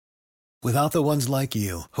Without the ones like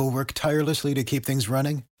you, who work tirelessly to keep things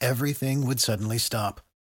running, everything would suddenly stop.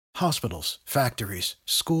 Hospitals, factories,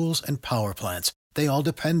 schools, and power plants, they all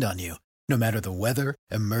depend on you. No matter the weather,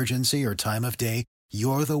 emergency, or time of day,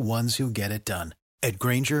 you're the ones who get it done. At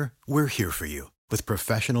Grainger, we're here for you with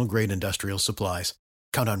professional-grade industrial supplies.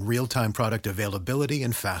 Count on real-time product availability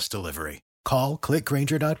and fast delivery. Call,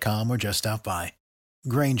 clickgrainger.com, or just stop by.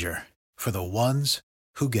 Grainger, for the ones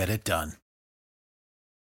who get it done.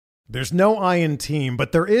 There's no I in team,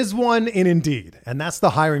 but there is one in Indeed, and that's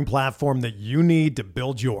the hiring platform that you need to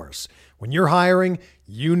build yours. When you're hiring,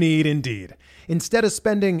 you need Indeed. Instead of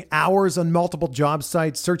spending hours on multiple job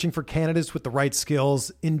sites searching for candidates with the right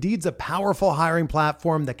skills, Indeed's a powerful hiring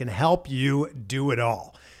platform that can help you do it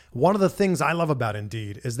all. One of the things I love about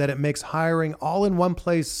Indeed is that it makes hiring all in one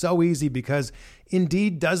place so easy because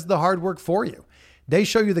Indeed does the hard work for you. They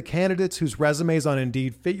show you the candidates whose resumes on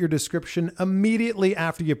Indeed fit your description immediately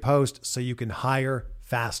after you post so you can hire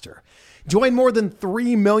faster. Join more than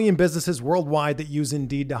 3 million businesses worldwide that use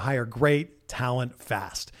Indeed to hire great talent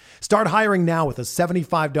fast. Start hiring now with a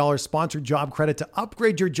 $75 sponsored job credit to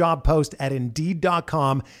upgrade your job post at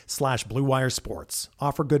Indeed.com/Blue Wire Sports.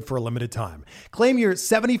 Offer good for a limited time. Claim your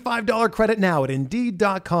 $75 credit now at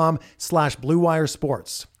Indeed.com/Blue Wire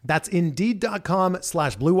Sports. That's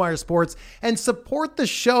Indeed.com/Blue Wire Sports, and support the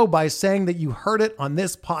show by saying that you heard it on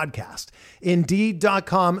this podcast.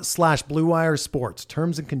 Indeed.com/Blue Wire Sports.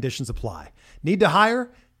 Terms and conditions apply. Need to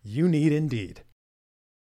hire? You need Indeed.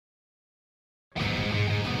 Trying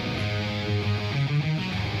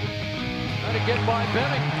to get by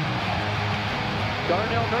Benning.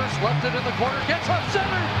 Darnell Nurse left it in the corner, gets up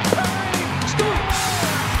center. Perry scores!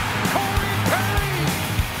 Corey Perry!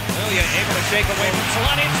 Ilya able to shake away from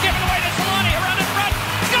Solani. It's given away to Solani around in front.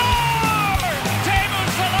 Score! Teemu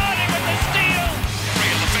Solani with the steal.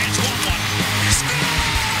 Bring in the fans, 1-1. Score!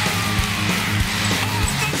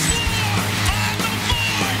 Off the floor! On the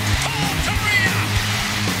board! Paul Kariya!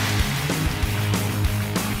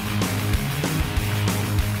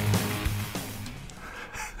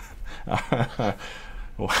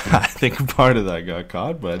 Well, I think part of that got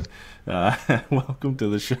caught, but welcome to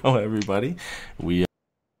the show, everybody. We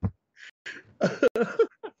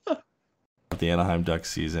the Anaheim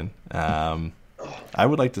Ducks season. I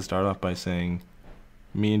would like to start off by saying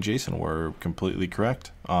me and Jason were completely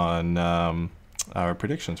correct on our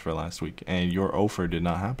predictions for last week, and your offer did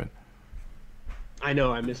not happen. I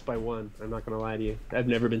know, I missed by one. I'm not going to lie to you. I've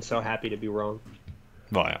never been so happy to be wrong.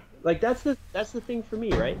 Oh, yeah. Like, that's the thing for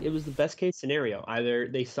me, right? It was the best case scenario. Either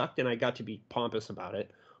they sucked and I got to be pompous about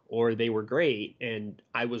it, or they were great and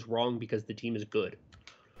I was wrong because the team is good.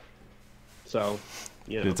 So,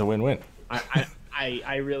 you know, It's a win-win.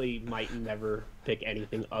 I really might never pick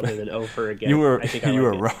anything other than over again. You were I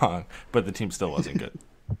were wrong, but the team still wasn't good.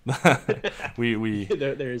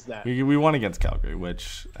 There's that. We won against Calgary,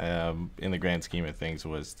 which in the grand scheme of things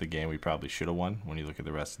was the game we probably should have won when you look at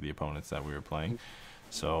the rest of the opponents that we were playing.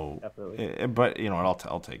 So, but you know,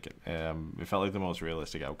 I'll take it. It felt like the most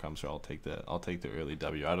realistic outcome, so I'll take the early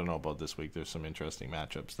W. I don't know about this week. There's some interesting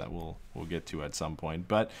matchups that we'll get to at some point,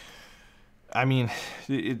 but I mean,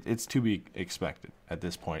 it's to be expected at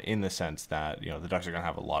this point, in the sense that, you know, the Ducks are going to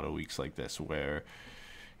have a lot of weeks like this where,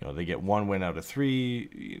 you know, they get one win out of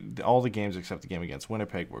three. All the games except the game against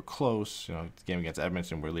Winnipeg were close. You know, the game against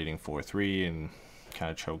Edmonton we're leading 4-3 and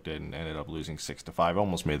kind of choked it and ended up losing 6-5.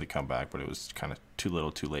 Almost made the comeback, but it was kind of too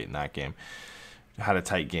little, too late in that game. Had a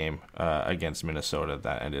tight game against Minnesota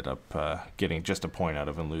that ended up getting just a point out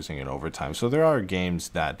of and losing in overtime. So there are games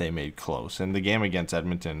that they made close, and the game against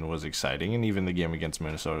Edmonton was exciting, and even the game against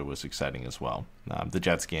Minnesota was exciting as well. The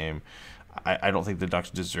Jets game, I don't think the Ducks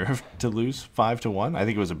deserved to lose 5-1. I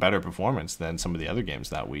think it was a better performance than some of the other games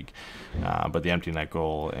that week. But the empty net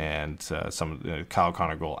goal and the Kyle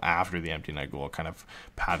Connor goal after the empty net goal kind of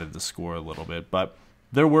padded the score a little bit. But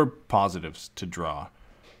there were positives to draw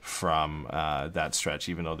from that stretch,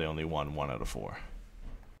 even though they only won 1 out of 4.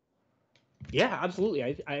 Yeah,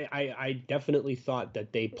 absolutely. I definitely thought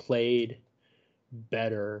that they played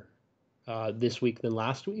better this week than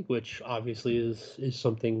last week, which obviously is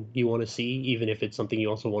something you want to see, even if it's something you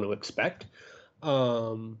also want to expect.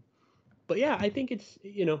 But yeah, I think it's,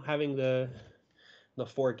 you know, having the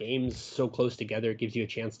 4 games so close together gives you a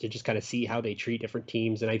chance to just kind of see how they treat different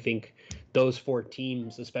teams. And I think those 4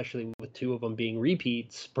 teams, especially with 2 of them being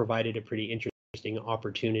repeats, provided a pretty interesting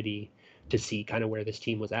opportunity to see kind of where this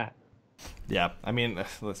team was at. Yeah, I mean,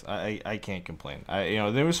 listen, I can't complain.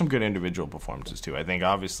 There were some good individual performances too. I think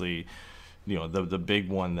obviously, you know, the big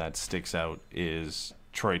one that sticks out is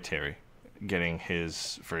Troy Terry. getting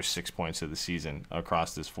his first 6 points of the season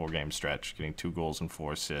across this 4-game stretch, getting 2 goals and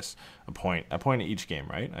 4 assists, a point each game,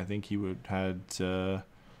 right? I think he had 2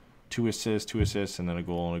 assists, and then a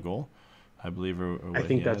goal and a goal, I believe. Or I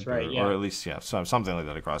think that's right, yeah. Or at least, yeah, something like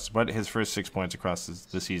that across. But his first 6 points across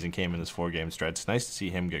the season came in this 4-game stretch. It's nice to see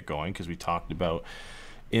him get going, because we talked about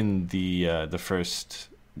in the first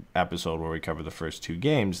episode where we covered the first 2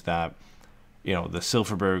 games that, you know, the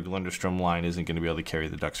Silfverberg-Lundestrom line isn't going to be able to carry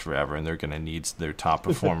the Ducks forever, and they're going to need their top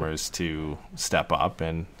performers to step up.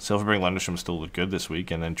 And Silfverberg-Lundestrom still looked good this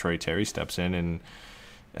week, and then Troy Terry steps in, and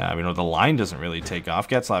the line doesn't really take off.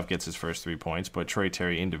 Getzlaf gets his first 3 points, but Troy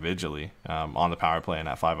Terry individually on the power play and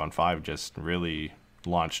at 5-on-5 just really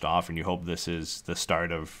launched off, and you hope this is the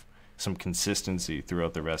start of some consistency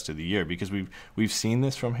throughout the rest of the year, because we've seen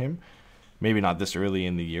this from him, maybe not this early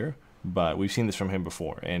in the year, but we've seen this from him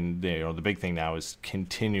before. And the big thing now is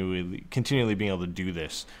continually being able to do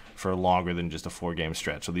this for longer than just a 4-game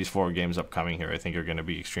stretch. So these 4 games upcoming here, I think, are going to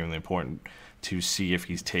be extremely important to see if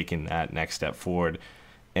he's taken that next step forward.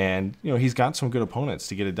 And he's got some good opponents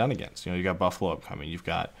to get it done against. You got Buffalo upcoming. You've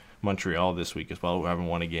got Montreal this week as well, who haven't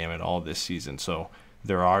won a game at all this season. So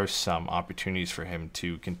there are some opportunities for him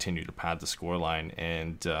to continue to pad the scoreline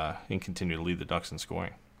and continue to lead the Ducks in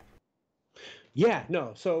scoring. Yeah,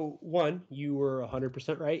 no. So, one, you were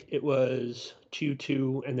 100% right. It was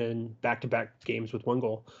 2-2 and then back-to-back games with 1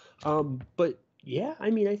 goal. But, yeah,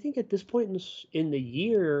 I mean, I think at this point in the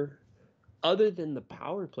year, other than the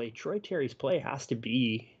power play, Troy Terry's play has to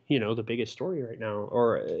be, the biggest story right now,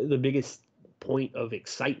 or the biggest point of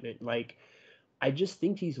excitement. Like, I just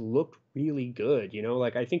think he's looked really good,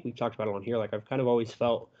 Like, I think we've talked about it on here. Like, I've kind of always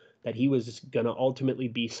felt that he was going to ultimately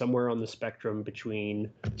be somewhere on the spectrum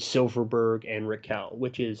between Silfverberg and Raquel,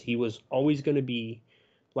 which is he was always going to be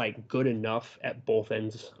like good enough at both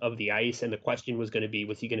ends of the ice. And the question was going to be,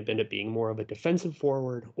 was he going to end up being more of a defensive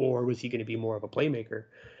forward, or was he going to be more of a playmaker?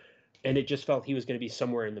 And it just felt he was going to be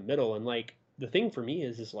somewhere in the middle. And like, the thing for me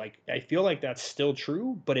is like, I feel like that's still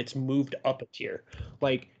true, but it's moved up a tier.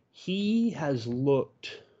 Like, he has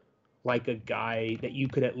looked like a guy that you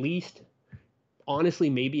could at least honestly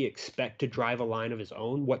maybe expect to drive a line of his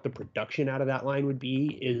own. What the production out of that line would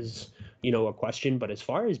be is, a question. But as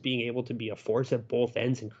far as being able to be a force at both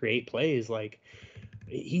ends and create plays, like,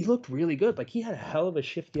 he looked really good. Like, he had a hell of a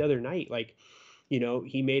shift the other night. Like,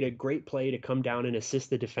 he made a great play to come down and assist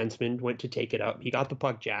the defenseman, went to take it up. He got the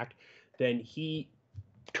puck jacked. Then he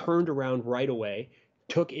turned around right away,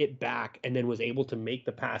 took it back, and then was able to make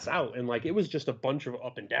the pass out. And like, it was just a bunch of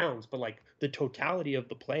up and downs, but like the totality of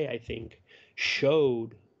the play, I think,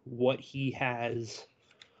 showed what he has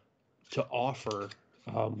to offer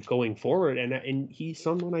going forward. And he's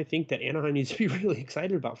someone I think that Anaheim needs to be really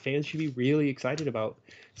excited about. Fans should be really excited about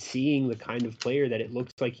seeing the kind of player that it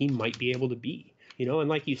looks like he might be able to be. And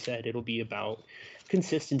like you said, it'll be about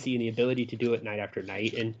consistency and the ability to do it night after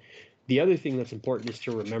night. And the other thing that's important is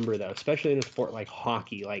to remember, though, especially in a sport like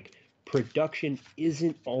hockey, like, production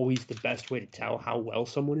isn't always the best way to tell how well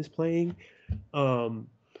someone is playing.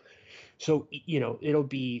 So, it'll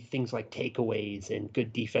be things like takeaways and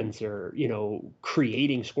good defense, or,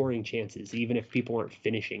 creating scoring chances, even if people aren't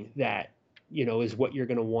finishing, that, is what you're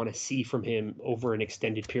going to want to see from him over an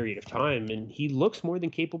extended period of time. And he looks more than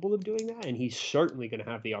capable of doing that, and he's certainly going to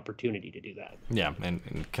have the opportunity to do that. Yeah, and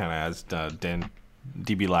kind of as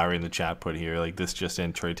DB Lowry in the chat put here, like, this just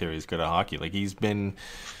in, Troy Terry is good at hockey. Like, he's been,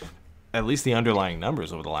 at least the underlying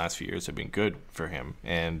numbers over the last few years have been good for him.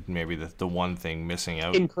 And maybe the one thing missing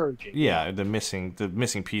out, encouraging. Yeah, the missing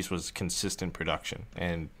piece was consistent production.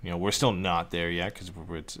 And we're still not there yet, because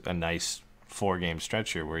it's a nice 4-game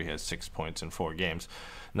stretch here where he has 6 points in 4 games.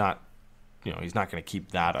 Not, he's not going to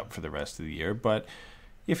keep that up for the rest of the year, but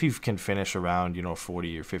if he can finish around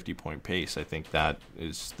 40 or 50 point pace, I think that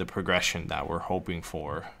is the progression that we're hoping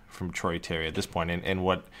for from Troy Terry at this point. And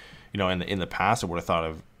what in the past I would have thought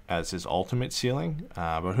of as his ultimate ceiling,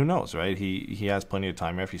 but who knows, right? He has plenty of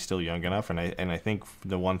time left. He's still young enough, and I think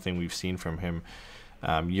the one thing we've seen from him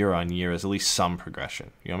year on year is at least some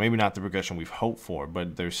progression. Maybe not the progression we've hoped for,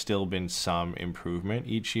 but there's still been some improvement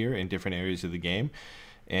each year in different areas of the game.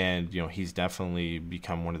 And, he's definitely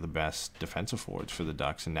become one of the best defensive forwards for the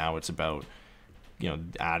Ducks. And now it's about,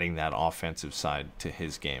 adding that offensive side to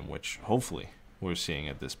his game, which hopefully we're seeing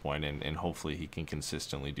at this point, and hopefully he can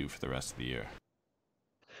consistently do for the rest of the year.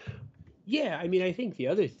 Yeah, I mean, I think the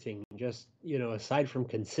other thing, just, aside from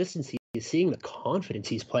consistency, is seeing the confidence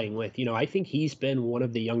he's playing with. I think he's been one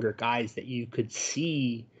of the younger guys that you could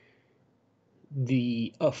see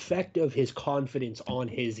the effect of his confidence on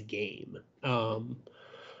his game.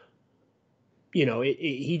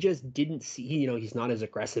 he just didn't see, he's not as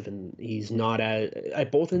aggressive and he's not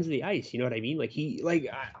at both ends of the ice. You know what I mean? Like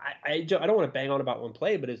I don't want to bang on about one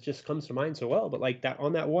play, but it just comes to mind so well. But like that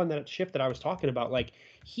shift that I was talking about, like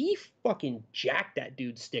he fucking jacked that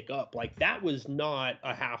dude's stick up. Like that was not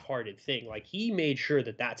a half-hearted thing. Like he made sure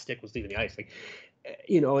that stick was leaving the ice. Like,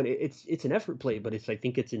 and it's an effort play, but I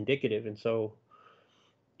think it's indicative. And so,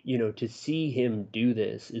 to see him do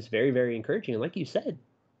this is very, very encouraging. And like you said,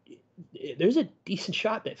 there's a decent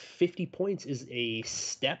shot that 50 points is a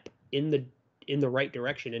step in the right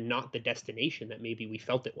direction and not the destination that maybe we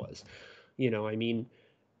felt it was. I mean,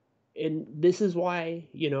 and this is why,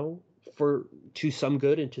 for to some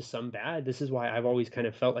good and to some bad, this is why I've always kind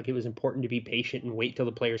of felt like it was important to be patient and wait till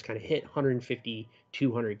the players kind of hit 150,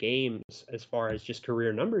 200 games as far as just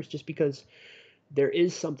career numbers, just because there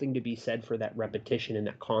is something to be said for that repetition and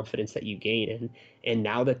that confidence that you gain. And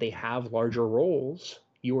now that they have larger roles,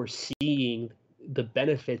 you're seeing the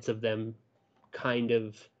benefits of them kind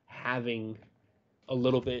of having a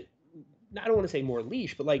little bit, I don't want to say more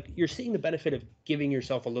leash, but like you're seeing the benefit of giving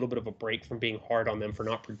yourself a little bit of a break from being hard on them for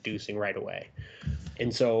not producing right away.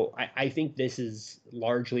 And so I think this is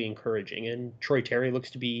largely encouraging. And Troy Terry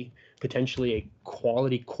looks to be potentially a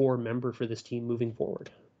quality core member for this team moving forward.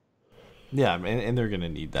 Yeah, and they're going to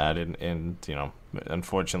need that. And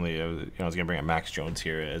unfortunately, I was going to bring up Max Jones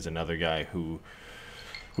here as another guy who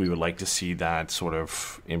we would like to see that sort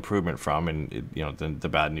of improvement from. And, the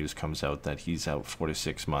bad news comes out that he's out 4 to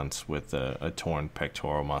 6 months with a torn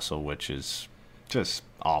pectoral muscle, which is just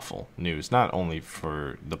awful news, not only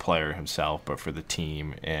for the player himself, but for the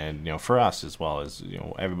team and, for us as well as,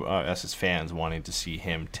 us as fans wanting to see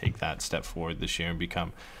him take that step forward this year and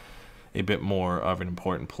become a bit more of an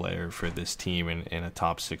important player for this team and a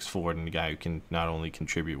top six forward, and a guy who can not only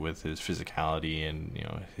contribute with his physicality and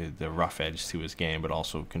the rough edge to his game, but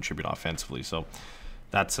also contribute offensively. So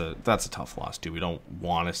that's a tough loss, dude. We don't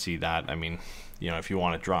want to see that. I mean, if you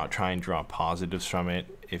want to try and draw positives from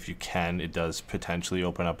it, if you can, it does potentially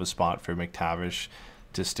open up a spot for McTavish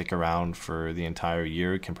to stick around for the entire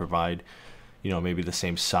year. It can provide maybe the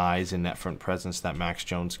same size and net front presence that Max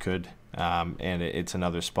Jones could. And it's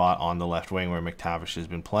another spot on the left wing where McTavish has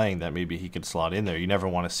been playing that maybe he could slot in there. You never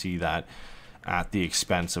want to see that at the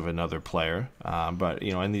expense of another player. But,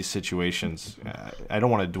 in these situations, I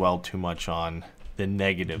don't want to dwell too much on the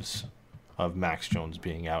negatives of Max Jones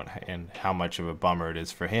being out and how much of a bummer it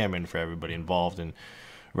is for him and for everybody involved. And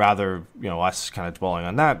rather, us kind of dwelling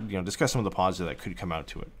on that, discuss some of the positives that could come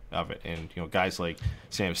out of it. And, guys like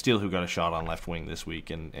Sam Steele, who got a shot on left wing this week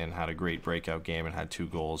and had a great breakout game and had 2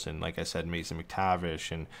 goals. And like I said, Mason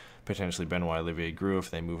McTavish and potentially Benoit Olivier Groux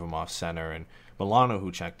if they move him off center. And Milano,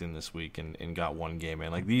 who checked in this week and got 1 game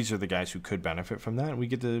in. Like, these are the guys who could benefit from that. And we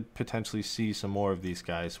get to potentially see some more of these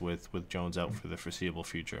guys with Jones out for the foreseeable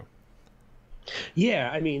future.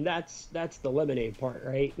 Yeah, I mean, that's the lemonade part,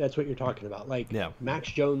 right? That's what you're talking about. Like, yeah.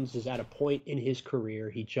 Max Jones is at a point in his career.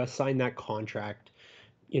 He just signed that contract.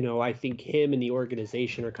 I think him and the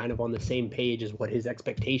organization are kind of on the same page as what his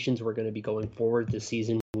expectations were going to be going forward this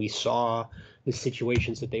season. We saw the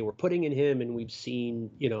situations that they were putting in him, and we've seen,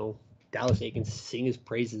 Dallas Eakins sing his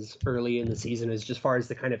praises early in the season as just far as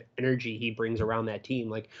the kind of energy he brings around that team.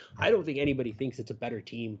 Like, I don't think anybody thinks it's a better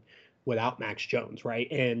team without Max Jones, right?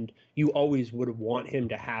 And you always would want him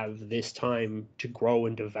to have this time to grow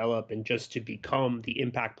and develop and just to become the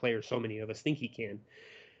impact player so many of us think he can.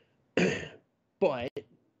 But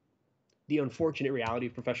the unfortunate reality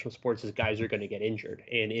of professional sports is guys are going to get injured,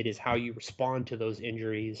 and it is how you respond to those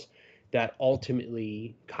injuries that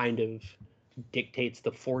ultimately kind of dictates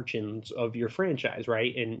the fortunes of your franchise,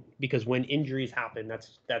 right? And because when injuries happen,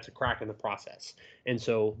 that's a crack in the process. And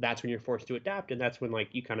so that's when you're forced to adapt, and that's when,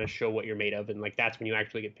 like, you kind of show what you're made of, and like that's when you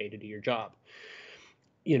actually get paid to do your job.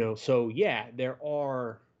 So yeah, there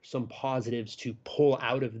are some positives to pull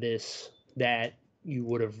out of this that you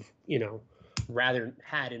would have, rather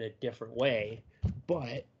had in a different way.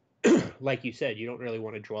 But like you said, you don't really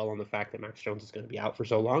want to dwell on the fact that Max Jones is going to be out for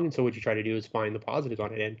so long. And so what you try to do is find the positives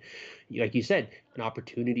on it. And like you said, an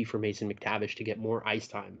opportunity for Mason McTavish to get more ice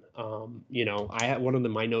time. I had one of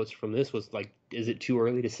my notes from this was like, is it too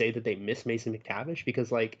early to say that they miss Mason McTavish? Because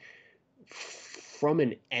like from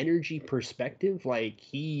an energy perspective, like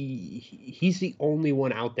he's the only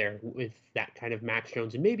one out there with that kind of Max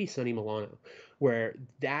Jones and maybe Sonny Milano, where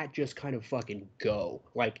that just kind of fucking go.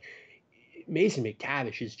 Like Mason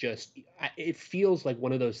McTavish is just, it feels like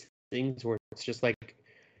one of those things where it's just like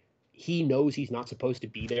he knows he's not supposed to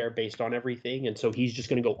be there based on everything, and so he's just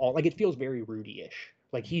going to go all, like, it feels very Rudy-ish.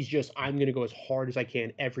 Like he's just, I'm going to go as hard as I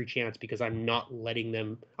can every chance because I'm not going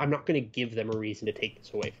to give them a reason to take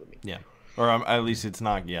this away from me. Yeah. Or at least it's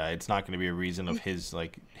not. Yeah, it's not going to be a reason of his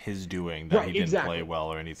doing that he didn't play well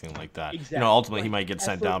or anything like that. Exactly. Ultimately he might get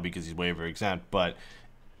sent down because he's waiver exempt, but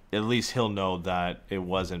at least he'll know that it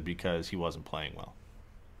wasn't because he wasn't playing well.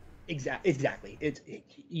 Exactly.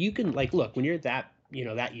 You can look when you're that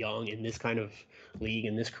that young in this kind of league,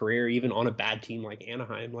 in this career, even on a bad team like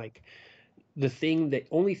Anaheim, the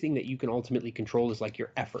only thing that you can ultimately control is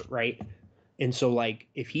your effort, right? And so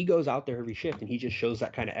if he goes out there every shift and he just shows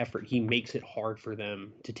that kind of effort, he makes it hard for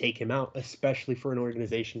them to take him out, especially for an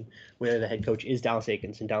organization where the head coach is Dallas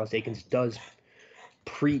Eakins, and Dallas Eakins does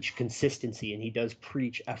preach consistency and he does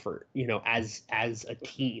preach effort, as a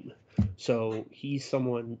team. So he's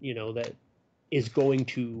someone, that is going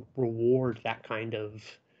to reward that kind of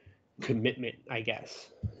commitment, I guess.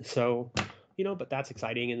 So, but that's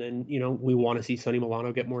exciting. And then, we want to see Sonny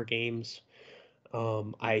Milano get more games.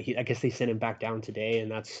 I guess they sent him back down today, and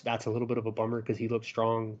that's a little bit of a bummer because he looked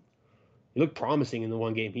strong. He looked promising in the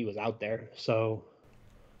one game he was out there. So,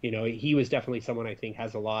 he was definitely someone I think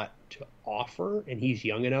has a lot to offer, and he's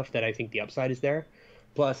young enough that I think the upside is there.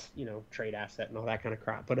 Plus, trade asset and all that kind of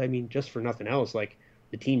crap. But I mean, just for nothing else,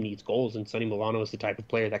 the team needs goals, and Sonny Milano is the type of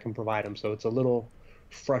player that can provide them. So it's a little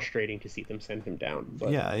frustrating to see them send him down.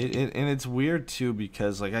 But yeah, and it's weird too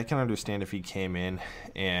because I can understand if he came in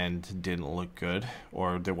and didn't look good,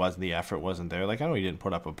 or the effort wasn't there. I know he didn't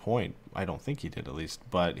put up a point. I don't think he did, at least,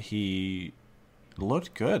 but he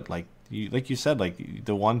looked good. Like you said,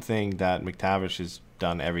 the one thing that McTavish has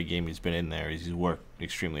done every game he's been in there is he's worked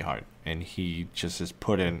extremely hard, and he just has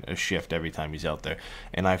put in a shift every time he's out there.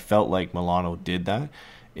 And I felt like Milano did that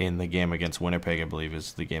in the game against Winnipeg, I believe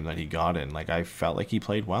is the game that he got in. I felt like he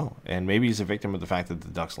played well, and maybe he's a victim of the fact that the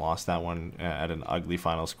Ducks lost that one at an ugly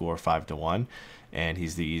final score 5-1, and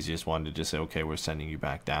he's the easiest one to just say, okay, we're sending you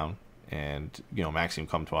back down. And Maxime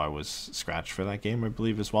Comtois was scratched for that game, I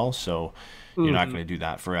believe, as well, so you're not going to do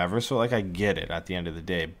that forever. So I get it at the end of the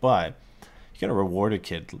day, but you got to reward a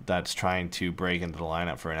kid that's trying to break into the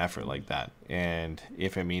lineup for an effort like that. And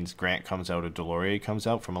if it means Grant comes out or Delorier comes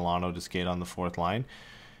out for Milano to skate on the fourth line,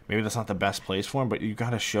 maybe that's not the best place for him, but you got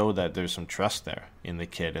to show that there's some trust there in the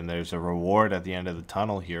kid, and there's a reward at the end of the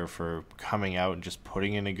tunnel here for coming out and just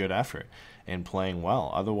putting in a good effort and playing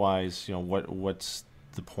well. Otherwise, what's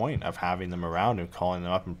the point of having them around and calling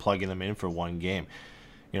them up and plugging them in for one game?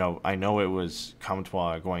 I know it was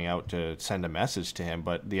Comtois going out to send a message to him,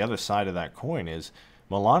 but the other side of that coin is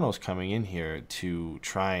Milano's coming in here to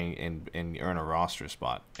try and earn a roster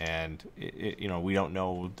spot. And, we don't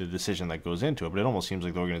know the decision that goes into it, but it almost seems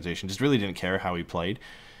like the organization just really didn't care how he played.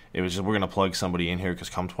 It was just, we're going to plug somebody in here because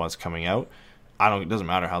Comtois coming out. It doesn't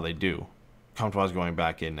matter how they do. Comtois going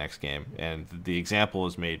back in next game. And the example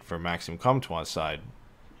is made for Maxime Comtois' side.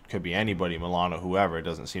 Could be anybody, Milano, whoever, it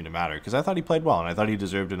doesn't seem to matter, because I thought he played well, and I thought he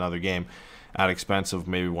deserved another game at expense of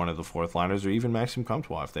maybe one of the fourth liners or even Maxime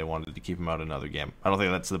Comtois if they wanted to keep him out another game. I don't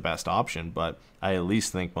think that's the best option, but I at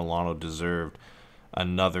least think Milano deserved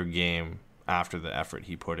another game after the effort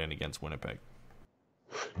he put in against Winnipeg.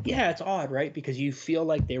 Yeah, it's odd, right? Because you feel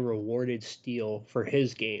like they rewarded Steele for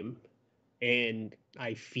his game, and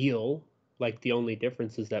I feel like the only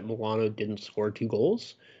difference is that Milano didn't score 2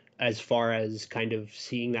 goals. As far as kind of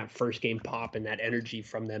seeing that first game pop and that energy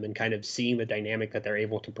from them and kind of seeing the dynamic that they're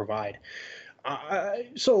able to provide.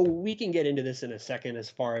 So we can get into this in a second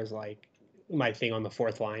as far as my thing on the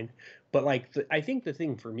fourth line. But I think the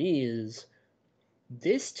thing for me is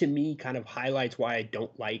this, to me, kind of highlights why I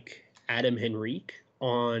don't like Adam Henrique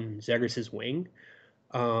on Zegras' wing.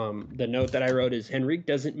 The note that I wrote is Henrique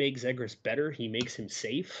doesn't make Zegras better. He makes him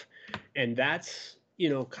safe. And that's,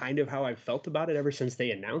 kind of how I've felt about it ever since they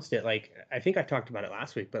announced it. I think I talked about it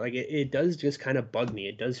last week, but it does just kind of bug me.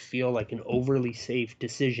 It does feel like an overly safe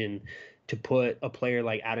decision to put a player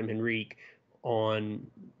like Adam Henrique on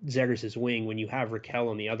Zegras' wing when you have Raquel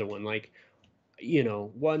on the other one.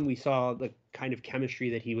 One, we saw the kind of chemistry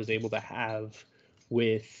that he was able to have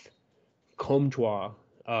with Comtois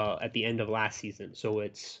at the end of last season. So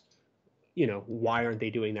it's, why aren't they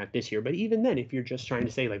doing that this year? But even then, if you're just trying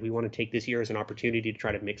to say, we want to take this year as an opportunity to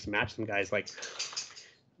try to mix and match some guys,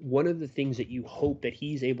 one of the things that you hope that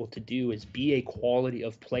he's able to do is be a quality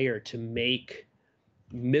of player to make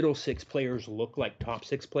middle 6 players look like top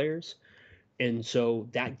 6 players. And so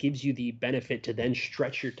that gives you the benefit to then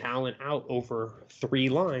stretch your talent out over 3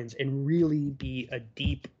 lines and really be a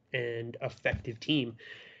deep and effective team.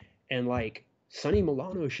 And Sonny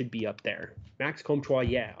Milano should be up there. Max Comtois,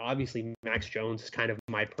 yeah, obviously Max Jones is kind of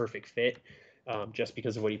my perfect fit just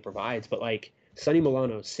because of what he provides. But Sonny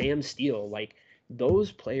Milano, Sam Steele,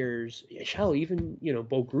 those players, hell, even,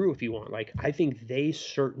 Bo Grew if you want. I think they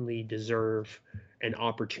certainly deserve an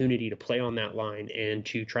opportunity to play on that line and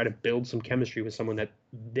to try to build some chemistry with someone that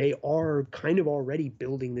they are kind of already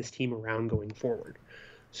building this team around going forward.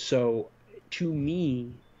 So to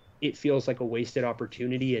me, it feels like a wasted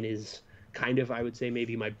opportunity, and is kind of, I would say,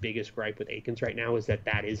 maybe my biggest gripe with Akins right now is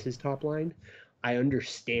that is his top line. I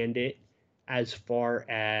understand it as far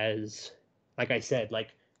as, like I said, like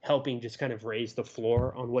helping just kind of raise the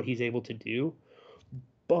floor on what he's able to do.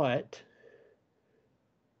 But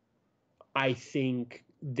I think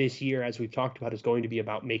this year, as we've talked about, is going to be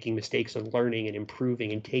about making mistakes and learning and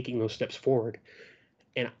improving and taking those steps forward.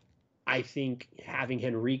 And I think having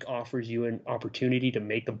Henrique offers you an opportunity to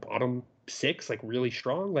make the bottom six like really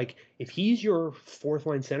strong. Like if he's your fourth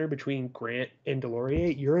line center between Grant and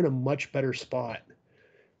Delorier, you're in a much better spot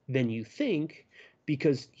than you think,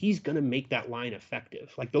 because he's going to make that line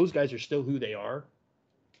effective. Like those guys are still who they are,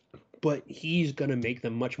 but he's going to make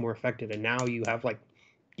them much more effective. And now you have like,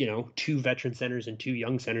 you know, 2 veteran centers and 2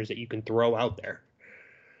 young centers that you can throw out there.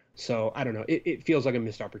 So I don't know. It feels like a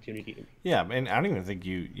missed opportunity to me. Yeah, and I don't even think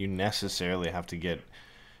you necessarily have to get,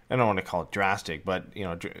 I don't want to call it drastic, but you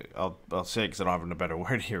know, I'll say it because I don't have a better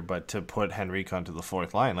word here, but to put Henrique onto the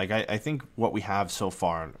fourth line. Like I think what we have so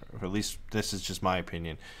far, or at least this is just my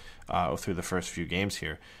opinion, through the first few games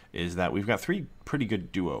here, is that we've got 3 pretty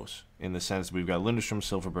good duos, in the sense we've got Lindstrom,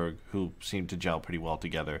 Silverberg, who seem to gel pretty well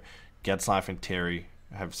together. Getzlaf and Terry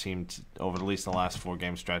have seemed, over at least the last 4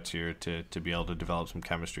 game stretch here, to be able to develop some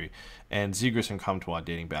chemistry. And Zegras and Comtois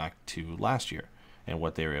dating back to last year and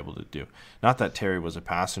what they were able to do. Not that Terry was a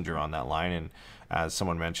passenger on that line, and as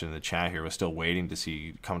someone mentioned in the chat here, was still waiting to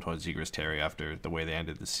see Comtois, Zegras, Terry after the way they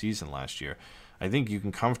ended the season last year. I think you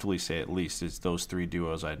can comfortably say, at least, is those 3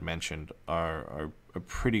 duos I'd mentioned are a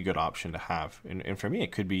pretty good option to have. And for me,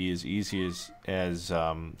 it could be as easy as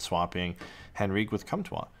swapping Henrique with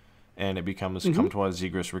Comtois. And it becomes Comtois,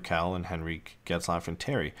 Zegras, Raquel, and Henrique, Getzlaf, and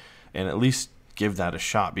Terry. And at least give that a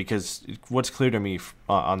shot. Because what's clear to me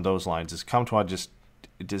on those lines is Comtois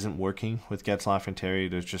it isn't working with Getzlaf and Terry.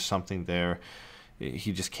 There's just something there.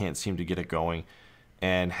 He just can't seem to get it going.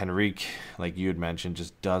 And Henrique, like you had mentioned,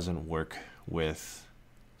 just doesn't work with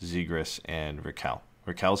Zegras and Raquel.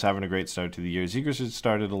 Raquel's having a great start to the year. Zegras has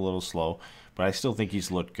started a little slow, but I still think he's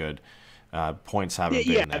looked good. Points haven't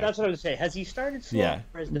been there. Yeah, that's what I was saying. Has he started slow? Yeah,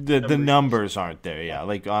 the numbers aren't there. Yeah,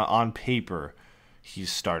 like on paper,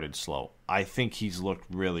 he's started slow. I think he's looked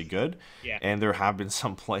really good. Yeah. And there have been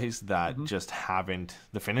some plays that just haven't,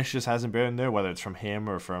 the finish just hasn't been there, whether it's from him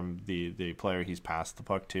or from the player he's passed the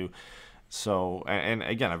puck to. So, and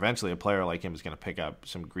again, eventually a player like him is going to pick up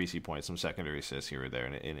some greasy points, some secondary assists here or there,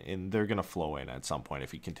 and they're going to flow in at some point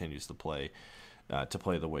if he continues to play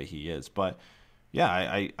the way he is. But yeah,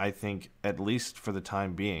 I think at least for the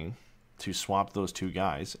time being, to swap those 2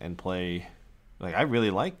 guys and play, like I really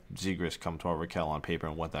like Zegras, Comtois, Raquel on paper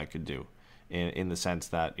and what that could do, in the sense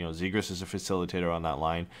that, you know, Zegras is a facilitator on that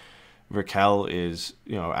line. Raquel is,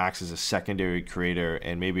 you know, acts as a secondary creator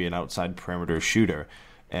and maybe an outside perimeter shooter,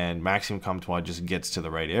 and Maxime Comtois just gets to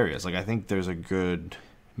the right areas. Like I think there's a good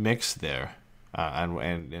mix there.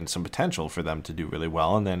 And some potential for them to do really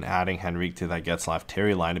well. And then adding Henrique to that Getzlaf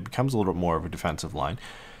Terry line, it becomes a little bit more of a defensive line.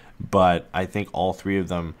 But I think all 3 of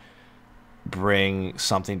them bring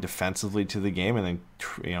something defensively to the game. And then,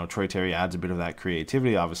 you know, Troy Terry adds a bit of that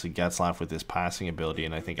creativity. Obviously, Getzlaf with his passing ability.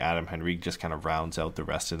 And I think Adam Henrique just kind of rounds out the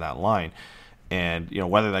rest of that line. And, you know,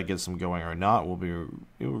 whether that gets them going or not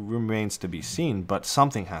remains to be seen, but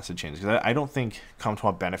something has to change. Because I don't think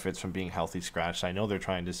Comtois benefits from being healthy scratched. I know they're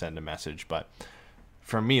trying to send a message, but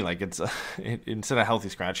for me, like, instead of healthy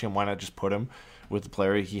scratching him, why not just put him with the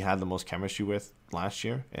player he had the most chemistry with last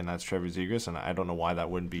year, and that's Trevor Zegras, and I don't know why that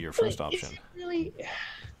wouldn't be your first option.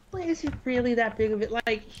 Is it really that big of it?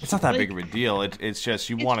 Like, it's not that big of a deal. It's just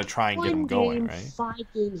you want to try and get him going, right? 5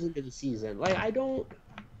 games into the season. Like, I don't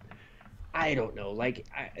know. Like,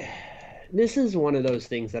 this is one of those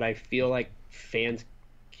things that I feel like fans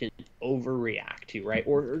can overreact to, right?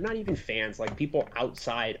 Or not even fans, like people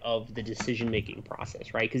outside of the decision-making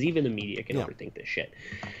process, right? Because even the media can overthink this shit.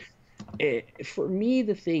 For me,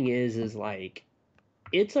 the thing is like,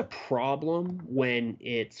 it's a problem when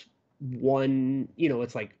it's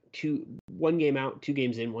it's like 1 game out, 2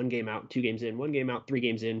 games in, 1 game out, 2 games in, 1 game out, 3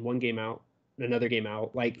 games in, 1 game out, another game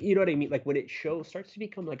out. Like, you know what I mean? Like when it starts to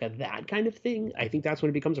become like that kind of thing, I think that's when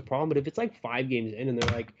it becomes a problem. But if it's like 5 games in and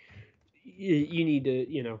they're like, you need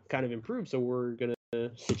to, you know, kind of improve, so we're gonna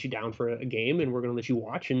sit you down for a game and we're gonna let you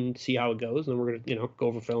watch and see how it goes, and then we're gonna, you know, go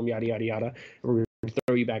over film, yada yada yada, and we're gonna would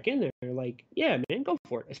throw you back in there, like, yeah, man, go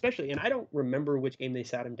for it. Especially, and I don't remember which game they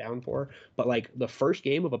sat him down for, but like the first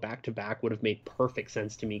game of a back-to-back would have made perfect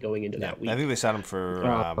sense to me going into that week. I think they sat him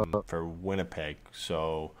for Winnipeg.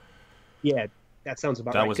 So yeah, that sounds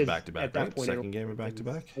about right. That was a back-to-back, at that right? point, Second game of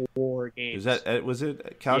back-to-back? 4 games. Was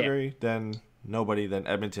it Calgary, then nobody, then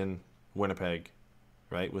Edmonton, Winnipeg,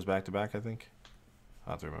 right? Was back-to-back, I think?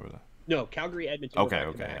 I have to remember that. No, Calgary, Edmonton. Okay.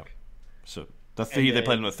 Yeah. So the they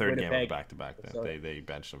played in the third game of back-to-back. So, they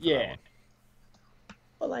benched him for that one.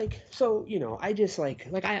 But like, so, I just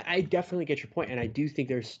I definitely get your point, and I do think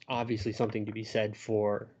there's obviously something to be said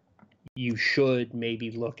for you should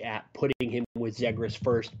maybe look at putting him with Zegras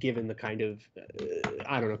first, given the kind of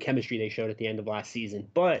chemistry they showed at the end of last season.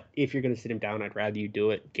 But if you're going to sit him down, I'd rather you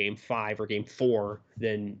do it game 5 or game 4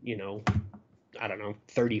 than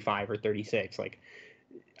 35 or 36. Like,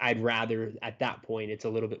 I'd rather at that point it's a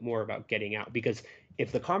little bit more about getting out, because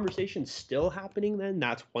if the conversation's still happening, then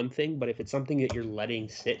that's one thing. But if it's something that you're letting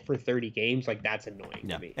sit for 30 games, like, that's annoying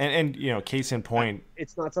to me. And case in point,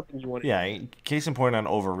 it's not something you want to do. Case in point on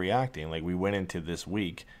overreacting. Like, we went into this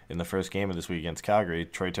week, in the first game of this week against Calgary,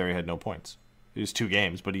 Troy Terry had no points. It was 2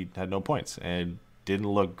 games, but he had no points and didn't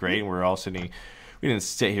look great. And we're all sitting. We didn't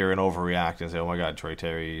sit here and overreact and say, "Oh my God, Troy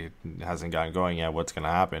Terry hasn't gotten going yet. What's going to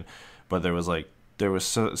happen?" But there was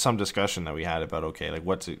some discussion that we had about, okay, like,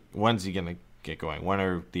 when's he going to get going? When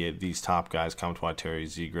are these top guys, Comtois, Terry,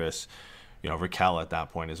 Zegras, Raquel at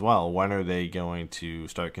that point as well, when are they going to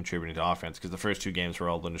start contributing to offense? Because the first 2 games were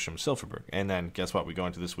all Lindstrom, Silfverberg. And then guess what? We go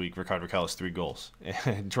into this week, Rickard Raquel has 3 goals.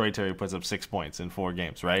 And Troy Terry puts up 6 points in 4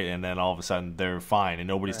 games, right? And then all of a sudden they're fine. And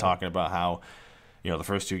nobody's talking about how, the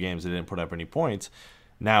first 2 games they didn't put up any points.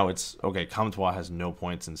 Now it's, okay, Comtois has no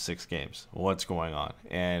points in 6 games. What's going on?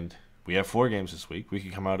 And we have 4 games this week. We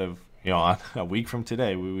could come out of, on a week from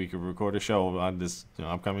today, we could record a show on this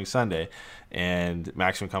upcoming Sunday, and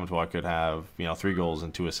Maxime Comtois could have 3 goals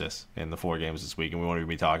and 2 assists in the 4 games this week, and we won't even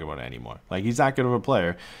be talking about it anymore. Like, he's that good of a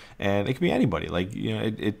player, and it could be anybody. Like,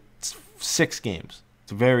 it's 6 games.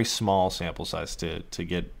 It's a very small sample size to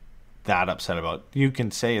get that upset about. You can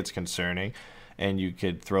say it's concerning, and you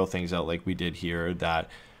could throw things out like we did here, that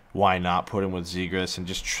why not put him with Zegras and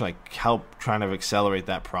just help trying to accelerate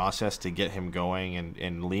that process to get him going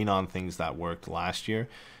and lean on things that worked last year.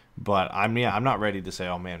 But I'm not ready to say,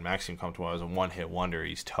 oh man, Maxime Comtois is a one-hit wonder,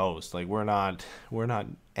 he's toast. Like, we're not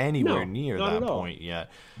anywhere near that point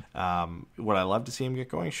yet. Would I love to see him get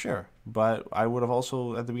going? Sure. But I would have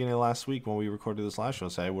also, at the beginning of last week when we recorded this last show,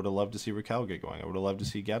 say I would have loved to see Raquel get going. I would have loved to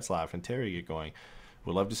see Getzlaf and Terry get going.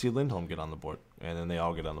 Would love to see Lindholm get on the board, and then they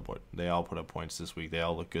all get on the board. They all put up points this week. They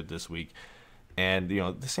all look good this week, and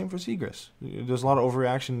the same for Zegras. There's a lot of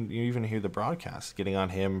overreaction. You even hear the broadcast getting on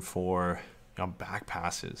him for back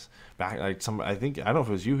passes. I don't know if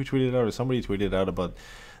it was you who tweeted it out or somebody tweeted out about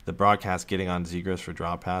the broadcast getting on Zegras for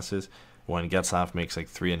drop passes when Getzlaf makes like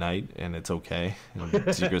 3 a night, and it's okay. And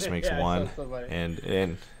Zegras makes 1,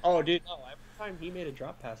 and oh, dude, no. Time he made a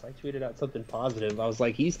drop pass, I tweeted out something positive. I was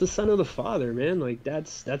like, he's the son of the father, man. Like,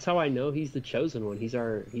 that's how I know he's the chosen one. He's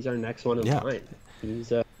our next one in line.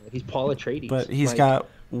 He's Paul Atreides. But he's got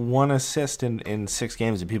 1 assist in 6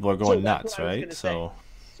 games, and people are going nuts, right? So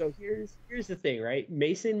here's the thing, right?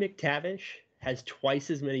 Mason McTavish has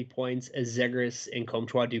twice as many points as Zegras and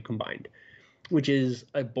Comtois do combined, which is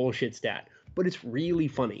a bullshit stat. But it's really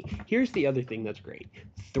funny. Here's the other thing that's great.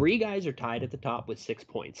 3 guys are tied at the top with 6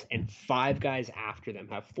 points, and 5 guys after them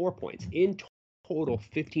have 4 points. In total,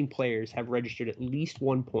 15 players have registered at least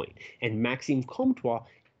 1 point, and Maxime Comtois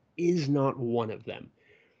is not one of them.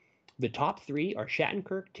 The top 3 are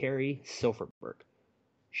Shattenkirk, Terry, Silfverberg.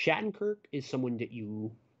 Shattenkirk is someone that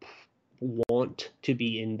you want to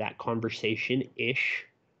be in that conversation-ish.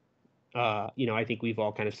 I think we've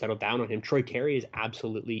all kind of settled down on him. Troy Terry is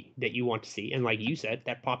absolutely that you want to see. And like you said,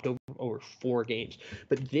 that popped over 4 games.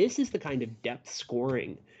 But this is the kind of depth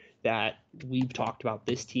scoring that we've talked about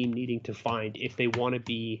this team needing to find if they want to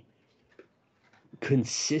be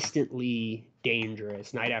consistently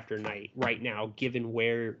dangerous night after night right now, given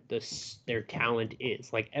where their talent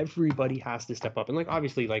is. Like, everybody has to step up. And like,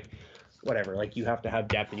 obviously, like, whatever, like, you have to have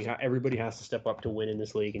depth, and everybody has to step up to win in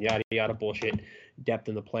this league, and yada yada bullshit, depth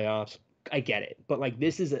in the playoffs. I get it, but like,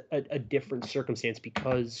 this is a different circumstance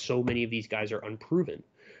because so many of these guys are unproven,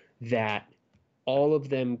 that all of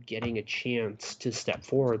them getting a chance to step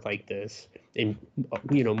forward like this, and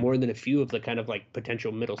more than a few of the kind of like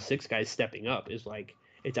potential middle 6 guys stepping up, is like,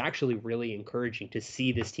 it's actually really encouraging to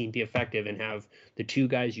see this team be effective and have the 2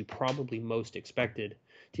 guys you probably most expected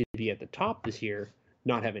to be at the top this year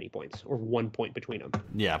not have any points, or 1 point between them.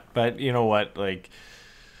 Yeah, but you know what? Like,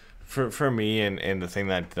 For me, and the thing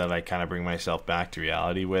that I kind of bring myself back to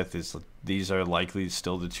reality with is these are likely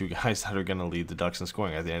still the two guys that are going to lead the Ducks in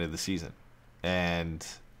scoring at the end of the season. And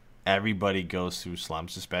everybody goes through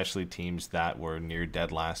slumps, especially teams that were near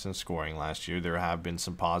dead last in scoring last year. There have been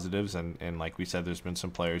some positives, and like we said, there's been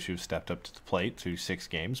some players who've stepped up to the plate through 6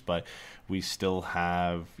 games, but we still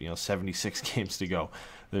have 76 games to go.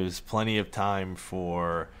 There's plenty of time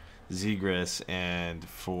for Zegras and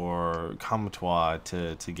for Comtois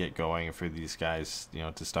to get going, and for these guys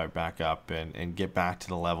to start back up and get back to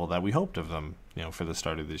the level that we hoped of them for the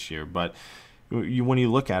start of this year. But when you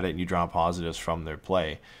look at it and you draw positives from their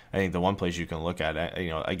play, I think the one place you can look at,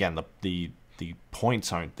 again, the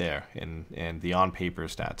points aren't there and the on paper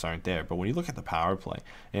stats aren't there, but when you look at the power play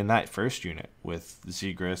in that first unit with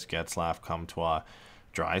Zegras, Getzlaf, Comtois,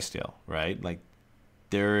 Drysdale, right? Like,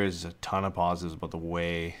 there is a ton of positives about the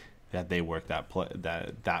way that they work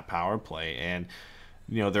that power play, and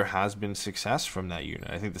there has been success from that unit.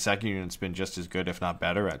 I think the second unit's been just as good, if not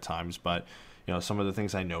better at times, but some of the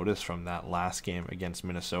things I noticed from that last game against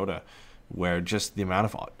Minnesota, where just the amount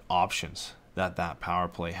of options that power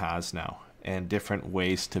play has now and different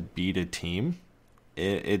ways to beat a team,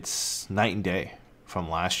 it's night and day from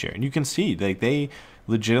last year. And you can see they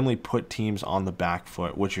legitimately put teams on the back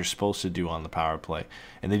foot, which you're supposed to do on the power play,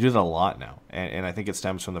 and they do that a lot now. And I think it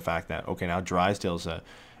stems from the fact that, okay, now Drysdale's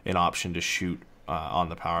an option to shoot on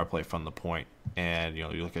the power play from the point. And you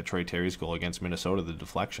look at Troy Terry's goal against Minnesota, the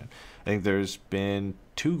deflection. I think there's been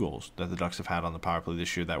 2 goals that the Ducks have had on the power play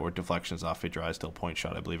this year that were deflections off a Drysdale point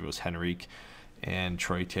shot. I believe it was Henrique and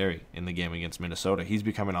Troy Terry in the game against Minnesota. He's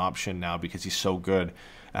become an option now because he's so good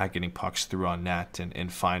at getting pucks through on net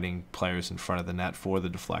and finding players in front of the net for the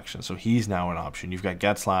deflection. So he's now an option. You've got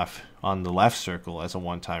Getzlaf on the left circle as a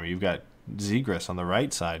one-timer. You've got Zegras on the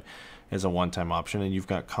right side as a one-time option, and you've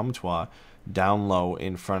got Comtois down low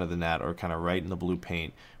in front of the net, or kind of right in the blue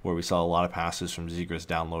paint, where we saw a lot of passes from Zegras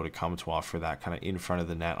down low to Comtois for that kind of in front of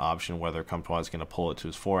the net option, whether Comtois is going to pull it to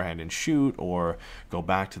his forehand and shoot, or go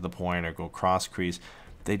back to the point, or go cross crease.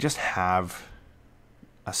 They just have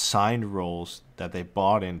assigned roles that they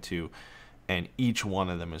bought into, and each one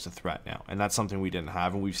of them is a threat now. And that's something we didn't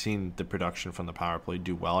have, and we've seen the production from the power play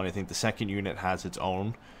do well. And I think the second unit has its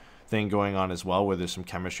own thing going on as well, where there's some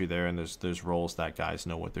chemistry there and there's roles that guys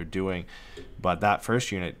know what they're doing. But that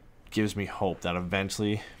first unit gives me hope that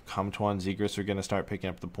eventually Comtois and Zegras are going to start picking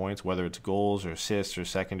up the points, whether it's goals or assists or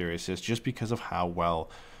secondary assists, just because of how well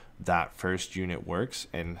that first unit works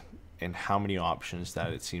and how many options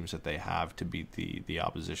that it seems that they have to beat the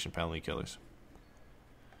opposition penalty killers.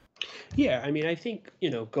 Yeah, I mean, I think,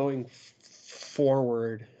 going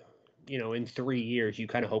forward, in 3 years, you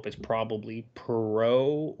kind of hope it's probably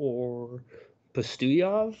Perot or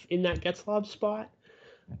Pastuyov in that Getzlaf spot.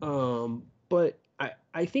 But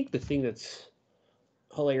I think the thing that's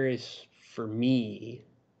hilarious for me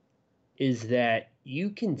is that you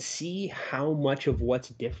can see how much of what's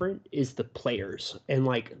different is the players and,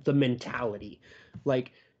 like, the mentality.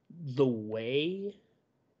 Like, the way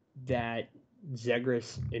that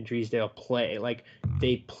Zegras and Drysdale play, like,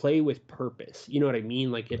 they play with purpose. You know what I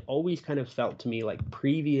mean? Like, it always kind of felt to me like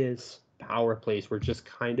previous power plays were just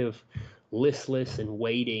kind of listless and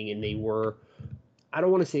waiting, and they were, I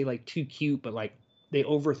don't want to say like too cute, but like they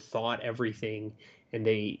overthought everything, and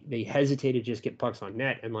they hesitated to just get pucks on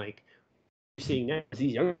net. And like, seeing that,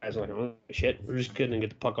 these young guys are like, oh shit, we're just couldn't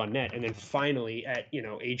get the puck on net. And then finally at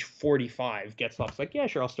age 45, Getzlaf's like, yeah,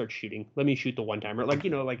 sure, I'll start shooting. Let me shoot the one-timer. Like,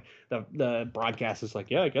 like the broadcast is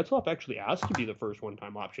like, yeah, Getzlaf actually asked to be the first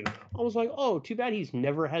one-time option. I was like, oh, too bad he's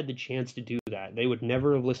never had the chance to do that. They would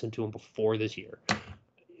never have listened to him before this year.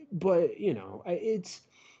 But it's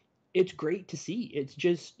great to see. It's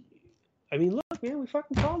just, I mean, look, man, we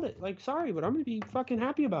fucking called it. Like, sorry, but I'm going to be fucking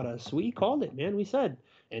happy about us. We called it, man. We said,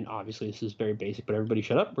 and obviously this is very basic, but everybody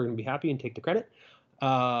shut up. We're going to be happy and take the credit.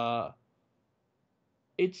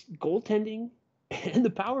 It's goaltending and the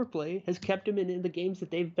power play has kept them in the games that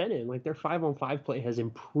they've been in. Like, their 5-on-5 play has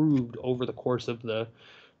improved over the course of the,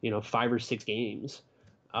 5 or 6 games.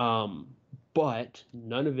 But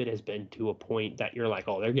none of it has been to a point that you're like,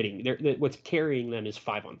 oh, what's carrying them is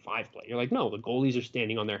 5-on-5 play. You're like, no, the goalies are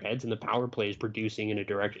standing on their heads and the power play is producing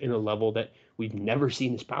in a level that we've never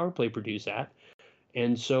seen this power play produce at.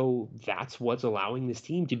 And so that's what's allowing this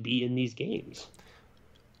team to be in these games.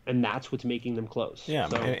 And that's what's making them close. Yeah,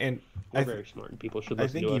 so and we're very smart, and people should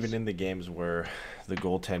listen to us. I think even in the games where the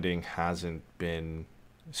goaltending hasn't been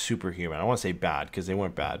superhuman, I don't want to say bad because they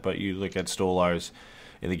weren't bad, but you look at Stolarz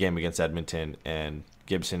in the game against Edmonton and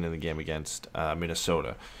Gibson in the game against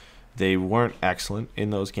Minnesota. They weren't excellent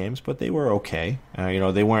in those games, but they were okay.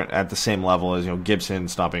 They weren't at the same level as Gibson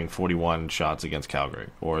stopping 41 shots against Calgary,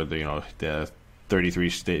 or the 33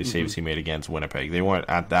 saves he made against Winnipeg. They weren't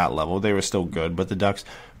at that level. They were still good, but the Ducks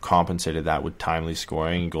compensated that with timely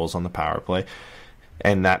scoring and goals on the power play,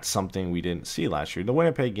 and that's something we didn't see last year. The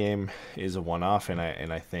Winnipeg game is a one-off, and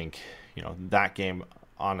I think that game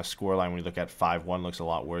on a scoreline, when you look at 5-1, looks a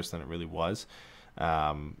lot worse than it really was.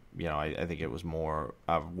 I think it was more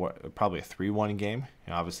of probably a 3-1 game.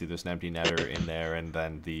 Obviously, there's an empty netter in there, and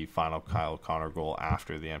then the final Kyle Connor goal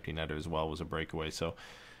after the empty netter as well was a breakaway. So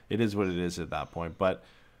it is what it is at that point. But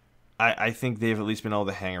I think they've at least been able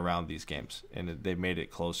to hang around these games, and they've made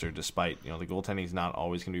it closer despite, the goaltending is not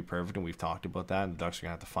always going to be perfect, and we've talked about that. And the Ducks are going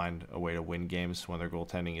to have to find a way to win games when their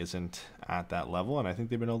goaltending isn't at that level, and I think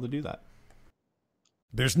they've been able to do that.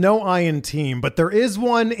 There's no I in team, but there is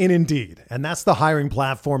one in Indeed, and that's the hiring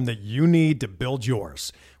platform that you need to build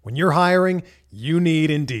yours. When you're hiring, you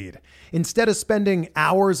need Indeed. Instead of spending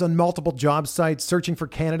hours on multiple job sites searching for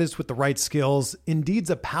candidates with the right skills, Indeed's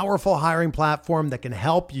a powerful hiring platform that can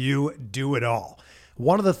help you do it all.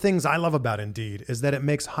 One of the things I love about Indeed is that it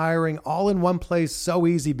makes hiring all in one place so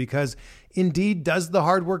easy because Indeed does the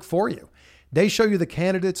hard work for you. They show you the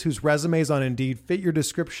candidates whose resumes on Indeed fit your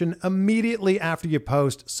description immediately after you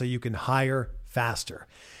post so you can hire faster.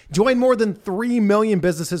 Join more than 3 million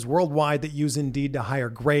businesses worldwide that use Indeed to hire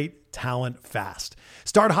great talent fast.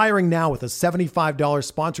 Start hiring now with a $75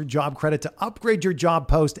 sponsored job credit to upgrade your job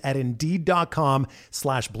post at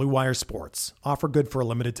Indeed.com/Blue Wire Sports. Offer good for a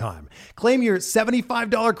limited time. Claim your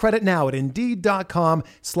 $75 credit now at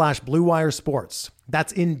Indeed.com/Blue Wire Sports.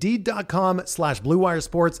 That's Indeed.com/Blue Wire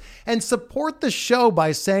Sports, and support the show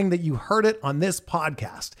by saying that you heard it on this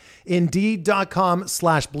podcast.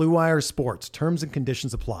 Indeed.com/Blue Wire Sports. Terms and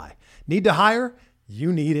conditions apply. Need to hire?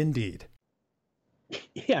 You need Indeed.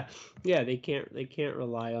 Yeah, they can't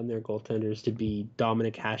rely on their goaltenders to be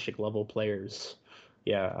Dominic Hasek level players.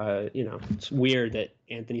 It's weird that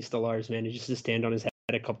Anthony Stolarz manages to stand on his head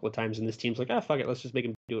a couple of times, and this team's like, fuck it, let's just make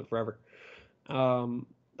him do it forever.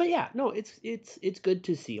 But yeah, no, it's good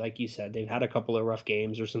to see. Like you said, they've had a couple of rough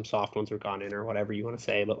games, or some soft ones have gone in, or whatever you want to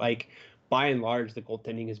say. But by and large, the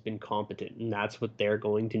goaltending has been competent, and that's what they're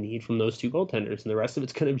going to need from those two goaltenders. And the rest of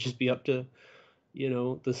it's going to just be up to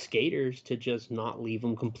the skaters to just not leave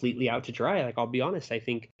them completely out to dry. I'll be honest, I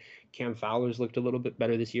think Cam Fowler's looked a little bit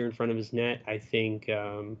better this year in front of his net. I think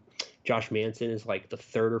Josh Manson is the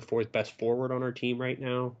third or fourth best forward on our team right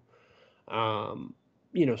now.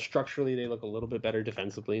 Structurally they look a little bit better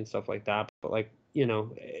defensively and stuff like that. But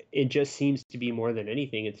it just seems to be more than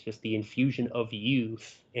anything, it's just the infusion of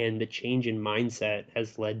youth and the change in mindset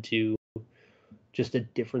has led to just a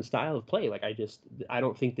different style of play. I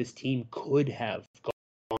don't think this team could have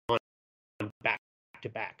gone back to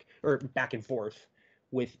back or back and forth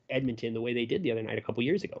with Edmonton the way they did the other night a couple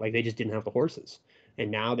years ago. They just didn't have the horses.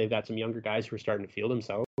 And now they've got some younger guys who are starting to feel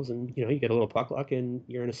themselves, and you get a little puck luck and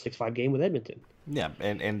you're in a 6-5 game with Edmonton. Yeah,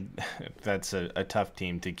 and that's a tough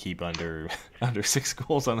team to keep under 6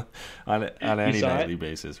 goals on any nightly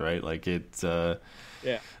basis, right? It's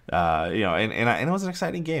yeah. And it was an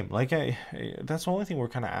exciting game. That's the only thing we're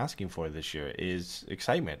kind of asking for this year is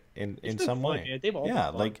excitement in some way. Yeah, they've all been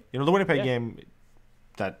fun. The Winnipeg game,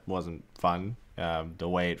 that wasn't fun. The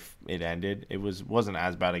way it ended, wasn't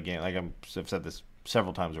as bad a game. I've said this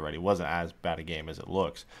several times already. It wasn't as bad a game as it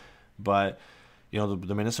looks, but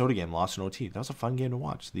the Minnesota game lost in OT. That was a fun game to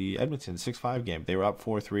watch. The Edmonton 6-5 game, they were up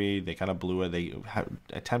 4-3. They kind of blew it. They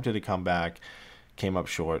attempted to come back, came up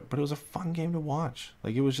short, but it was a fun game to watch.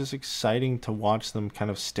 It was just exciting to watch them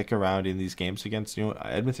kind of stick around in these games against,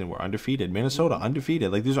 Edmonton were undefeated, Minnesota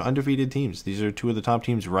undefeated. These are undefeated teams. These are two of the top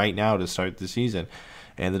teams right now to start the season,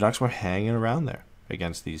 and the Ducks were hanging around there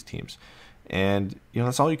against these teams. And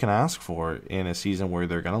that's all you can ask for in a season where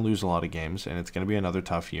they're going to lose a lot of games, and it's going to be another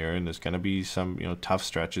tough year, and there's going to be some tough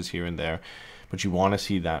stretches here and there. But you want to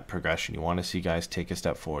see that progression. You want to see guys take a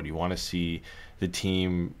step forward. You want to see the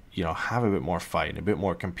team have a bit more fight, a bit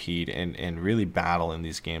more compete, and really battle in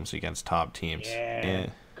these games against top teams. Yeah.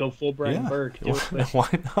 And go full Brian Burke.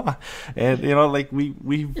 Why not? And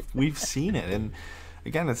we've seen it. And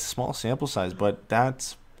again, it's a small sample size, but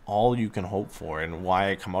that's all you can hope for. And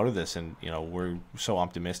why I come out of this, and we're so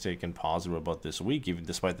optimistic and positive about this week, even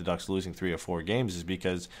despite the Ducks losing 3 or 4 games, is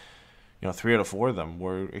because 3 out of 4 of them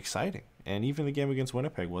were exciting, and even the game against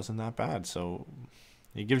Winnipeg wasn't that bad. So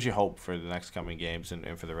it gives you hope for the next coming games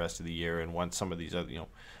and for the rest of the year. And once some of these other,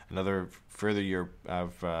 another further year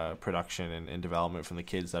of production and development from the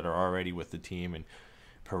kids that are already with the team, and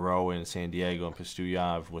Perreault in San Diego, and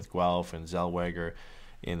Pastuyev with Guelph and Zellweger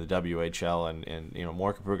in the WHL and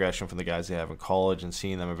more progression from the guys they have in college and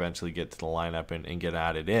seeing them eventually get to the lineup and get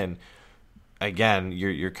added in, again,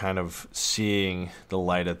 you're kind of seeing the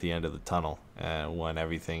light at the end of the tunnel when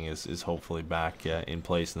everything is hopefully back in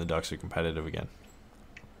place and the Ducks are competitive again.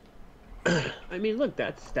 I mean, look,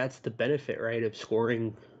 that's the benefit, right, of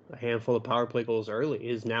scoring a handful of power play goals early,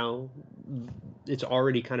 is now it's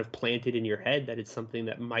already kind of planted in your head that it's something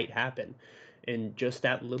that might happen. And just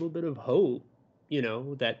that little bit of hope,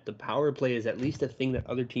 that the power play is at least a thing that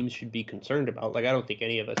other teams should be concerned about. Like, I don't think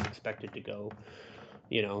any of us expected to go,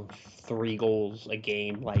 3 goals a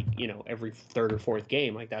game, like, every third or fourth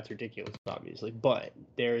game. Like, that's ridiculous, obviously. But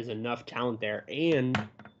there is enough talent there and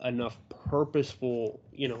enough purposeful,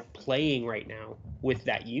 playing right now with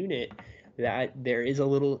that unit that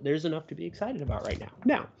there's enough to be excited about right now.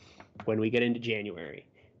 Now, when we get into January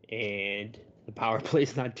and the power play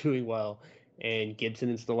is not doing well and Gibson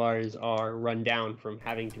and Stellaris are run down from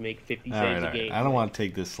having to make 50 saves a game. I don't want to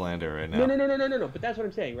take this slander right now. No. But that's what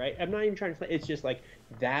I'm saying, right? I'm not even trying to. It's just like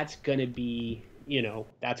that's gonna be,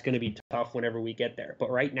 that's gonna be tough whenever we get there.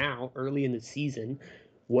 But right now, early in the season,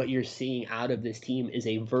 what you're seeing out of this team is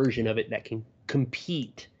a version of it that can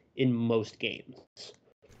compete in most games.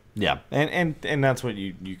 Yeah, and that's what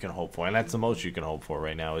you can hope for, and that's the most you can hope for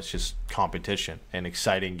right now. It's just competition and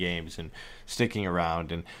exciting games and sticking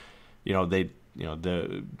around, and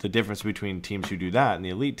the difference between teams who do that and the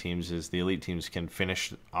elite teams is the elite teams can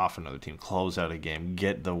finish off another team, close out a game,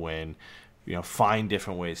 get the win, find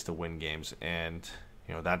different ways to win games, and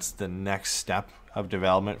that's the next step of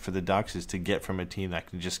development for the Ducks, is to get from a team that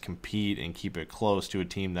can just compete and keep it close to a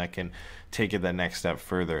team that can take it that next step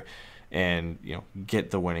further and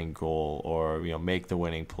get the winning goal or make the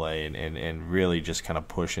winning play and really just kind of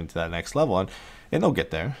push into that next level, and they'll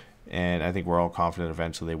get there. And I think we're all confident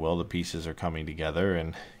eventually they will. The pieces are coming together,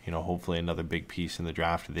 and hopefully another big piece in the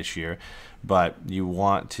draft this year. But you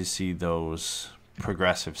want to see those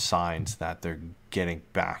progressive signs that they're getting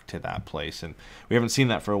back to that place, and we haven't seen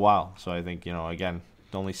that for a while. So I think again,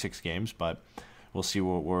 only 6 games, but we'll see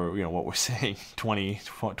what we're saying 20,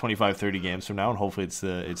 25, 30 games from now, and hopefully it's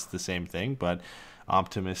the same thing. But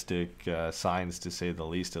optimistic signs, to say the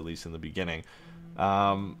least, at least in the beginning.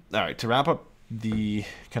 All right, to wrap up the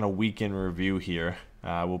kind of weekend review here,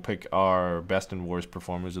 we'll pick our best and worst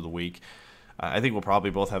performers of the week. I think we'll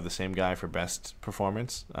probably both have the same guy for best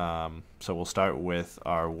performance. So we'll start with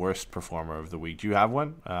our worst performer of the week. Do you have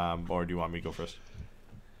one, or do you want me to go first?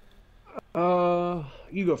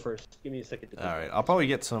 You go first. Give me a second. All right, I'll probably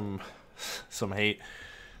get some hate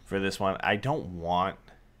for this one. I don't want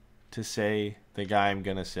to say the guy I'm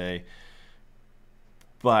gonna say,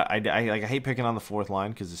 but I hate picking on the fourth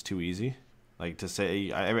line because it's too easy. Like to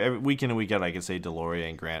say every week in and week out, I could say Deloria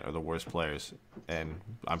and Grant are the worst players, and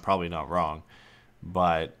I'm probably not wrong,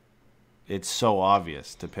 but it's so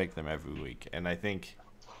obvious to pick them every week. And I think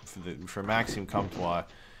for Maxime Comtois,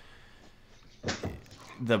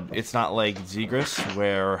 it's not like Zegras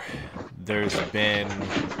where there's been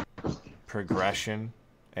progression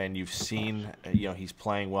and you've seen he's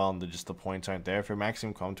playing well and the points aren't there. For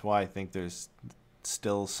Maxime Comtois, I think there's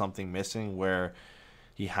still something missing where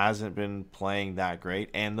he hasn't been playing that great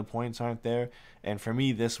and the points aren't there. And for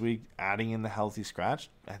me this week, adding in the healthy scratch,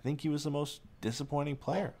 I think he was the most disappointing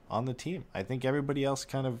player on the team. I think everybody else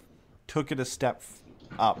kind of took it a step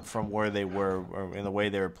up from where they were or in the way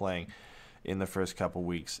they were playing in the first couple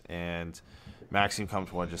weeks, and Maxime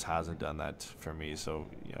Comtois just hasn't done that for me. So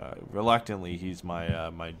reluctantly, he's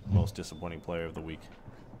my most disappointing player of the week.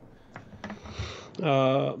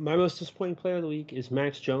 My most disappointing player of the week is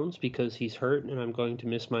Max Jones because he's hurt and I'm going to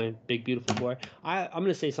miss my big, beautiful boy. I'm going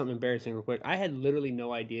to say something embarrassing real quick. I had literally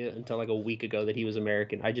no idea until like a week ago that he was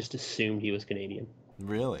American. I just assumed he was Canadian.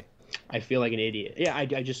 Really? I feel like an idiot. Yeah, I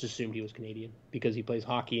just assumed he was Canadian because he plays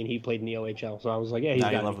hockey and he played in the OHL. So I was like, yeah, he's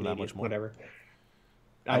got to be Canadian. That much more. Whatever.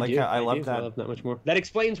 I love that much more. That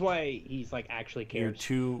explains why he's like actually cares. Your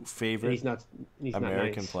two favorite he's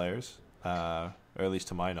American nice. players, or at least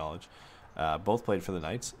to my knowledge, both played for the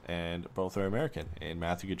Knights, and both are American, in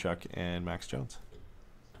Matthew Tkachuk and Max Jones.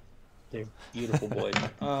 They're beautiful boys.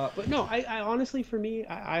 But no, I honestly, for me,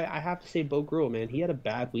 I have to say Bo Gruel, man. He had a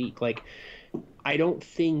bad week. Like, I don't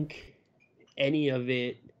think any of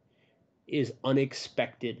it is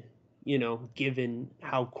unexpected, given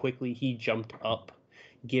how quickly he jumped up,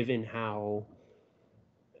 given how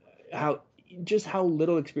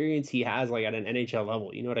little experience he has, like, at an NHL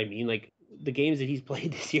level. You know what I mean? Like, the games that he's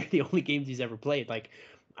played this year, the only games he's ever played, like,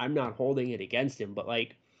 I'm not holding it against him, but,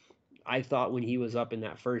 like, I thought when he was up in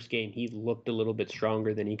that first game, he looked a little bit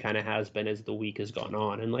stronger than he kind of has been as the week has gone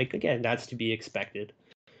on. And, like, again, that's to be expected.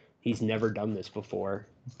 He's never done this before,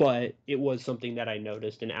 but it was something that I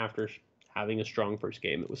noticed, and after having a strong first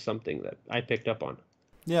game, it was something that I picked up on.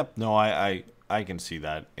 Yep. No, I can see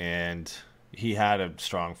that. And he had a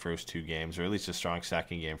strong first two games, or at least a strong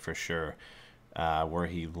second game for sure, where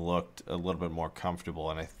he looked a little bit more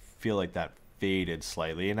comfortable. And I feel like that faded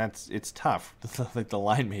slightly. And it's tough. Like the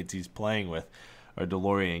line mates he's playing with are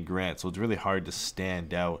Deloria and Grant. So it's really hard to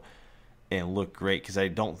stand out and look great because I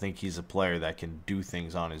don't think he's a player that can do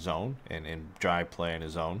things on his own and drive play on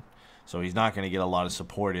his own. So he's not going to get a lot of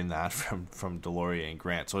support in that from Deloria and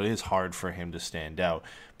Grant. So it is hard for him to stand out.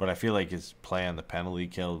 But I feel like his play on the penalty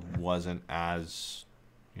kill wasn't as,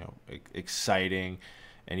 exciting,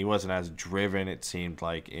 and he wasn't as driven, it seemed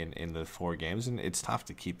like, in the 4 games. And it's tough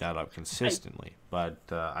to keep that up consistently. But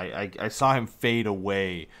I saw him fade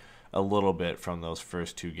away a little bit from those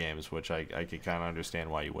first 2 games, which I could kind of understand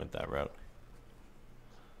why you went that route.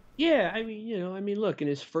 Yeah, I mean, look, in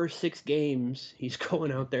his first 6 games, he's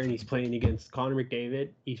going out there and he's playing against Connor McDavid.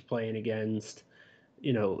 He's playing against,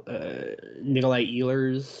 Nikolai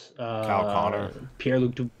Ehlers, Kyle Connor,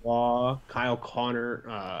 Pierre-Luc Dubois, Kyle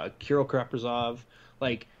Connor, Kirill Kaprizov.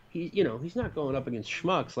 Like, he's not going up against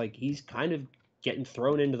schmucks. Like, he's kind of getting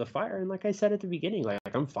thrown into the fire. And like I said at the beginning, like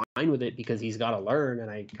I'm fine with it because he's got to learn.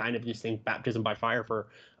 And I kind of just think baptism by fire for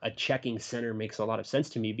a checking center makes a lot of sense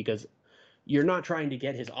to me because you're not trying to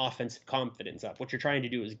get his offensive confidence up. What you're trying to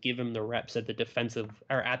do is give him the reps at the defensive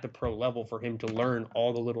or at the pro level for him to learn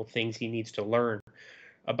all the little things he needs to learn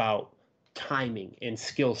about timing and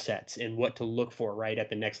skill sets and what to look for right at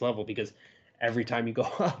the next level. Because every time you go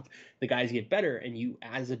up, the guys get better. And you,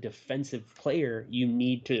 as a defensive player, you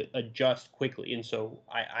need to adjust quickly. And so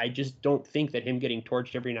I just don't think that him getting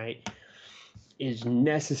torched every night is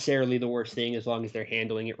necessarily the worst thing as long as they're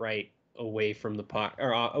handling it right away from the puck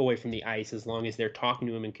or away from the ice, as long as they're talking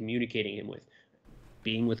to him and communicating him with.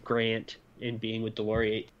 Being with Grant and being with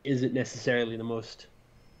Deloria isn't necessarily the most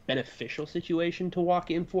beneficial situation to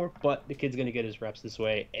walk in for, but the kid's going to get his reps this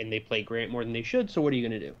way, and they play Grant more than they should, so what are you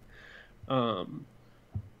going to do?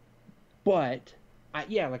 But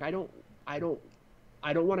I don't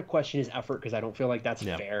want to question his effort because I don't feel like that's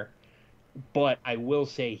fair. But I will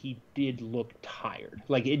say he did look tired.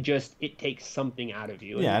 Like it takes something out of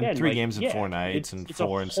you. Yeah, and again, 3 games in 4 nights and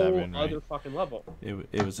 4 and 7. It's a whole other fucking level.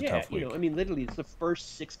 It was a tough week. I mean, literally, it's the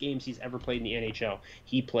first 6 games he's ever played in the NHL.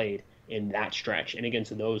 He played in that stretch and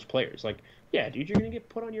against those players. Like, yeah, dude, you're gonna get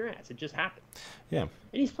put on your ass. It just happened. Yeah, and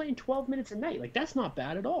he's playing 12 minutes a night. Like that's not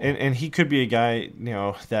bad at all. And he could be a guy,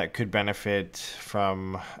 that could benefit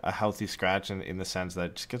from a healthy scratch in the sense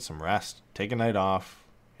that just get some rest, take a night off.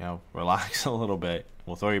 Relax a little bit.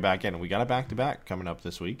 We'll throw you back in. We got a back-to-back coming up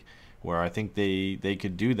this week where I think they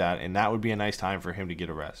could do that, and that would be a nice time for him to get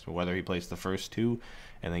a rest. Whether he plays the first 2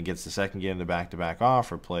 and then gets the second game of the back-to-back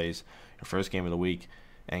off, or plays the first game of the week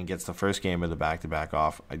and gets the first game of the back-to-back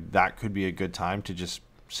off, that could be a good time to just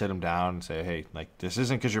sit him down and say, hey, like, this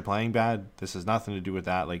isn't because you're playing bad. This has nothing to do with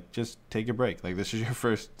that. Like, just take a break. Like, this is your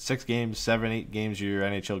first 6 games, 7, 8 games of your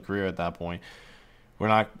NHL career at that point. We're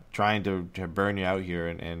not trying to burn you out here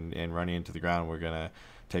and run you into the ground. We're going to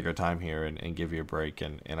take our time here and give you a break.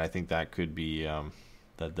 And I think that could be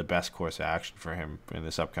the best course of action for him in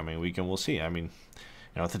this upcoming week. And we'll see. I mean,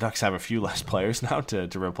 the Ducks have a few less players now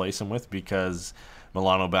to replace him with because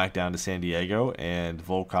Milano back down to San Diego and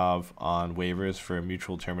Volkov on waivers for a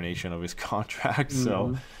mutual termination of his contract. Mm-hmm.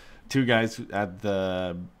 So 2 guys in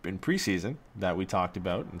preseason that we talked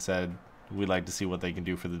about and said, we'd like to see what they can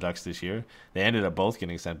do for the Ducks this year. They ended up both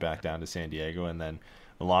getting sent back down to San Diego, and then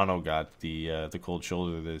Milano got the cold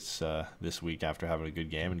shoulder this week after having a good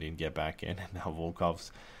game and didn't get back in. And now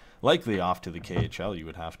Volkov's likely off to the KHL, you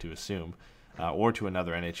would have to assume, or to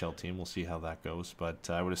another NHL team. We'll see how that goes. But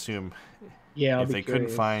I would assume if they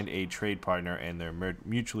couldn't find a trade partner and they're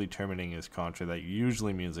mutually terminating his contract, that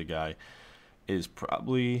usually means a guy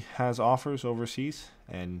probably has offers overseas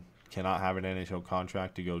and cannot have an NHL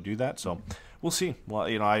contract to go do that. So we'll see. Well,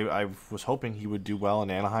 I was hoping he would do well in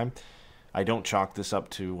Anaheim. I don't chalk this up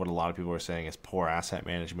to what a lot of people are saying is poor asset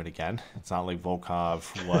management again. It's not like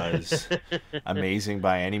Volkov was amazing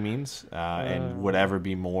by any means and would ever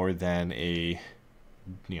be more than a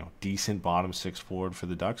decent bottom 6 forward for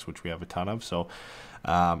the Ducks, which we have a ton of. So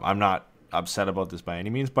I'm not upset about this by any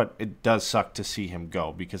means, but it does suck to see him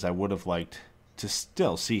go because I would have liked to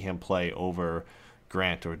still see him play over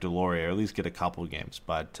Grant or Deloria, or at least get a couple games.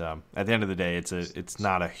 But at the end of the day, it's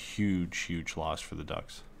not a huge loss for the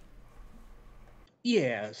Ducks.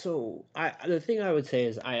 Yeah, so the thing I would say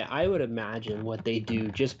is I would imagine what they do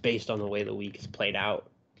just based on the way the week is played out.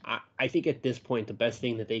 I think at this point the best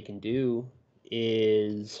thing that they can do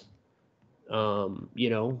is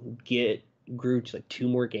Get Grew to like 2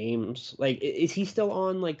 more games. Like, is he still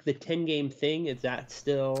on like the 10-game thing? Is that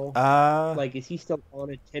still like, is he still on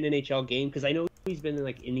a 10 NHL game? Because I know he's been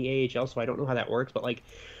like in the AHL, so I don't know how that works. But like,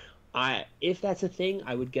 if that's a thing,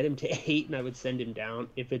 I would get him to 8 and I would send him down.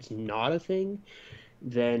 If it's not a thing,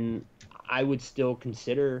 then I would still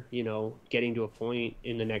consider, getting to a point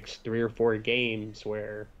in the next 3 or 4 games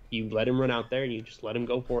where you let him run out there and you just let him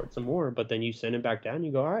go for it some more, but then you send him back down and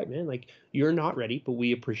you go, all right, man, like, you're not ready, but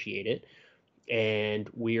we appreciate it. And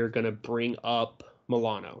we are going to bring up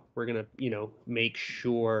Milano. We're going to, make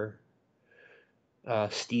sure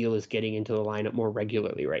Steele is getting into the lineup more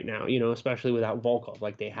regularly right now, especially without Volkov.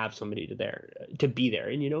 Like, they have somebody to be there.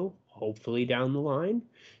 And, hopefully down the line,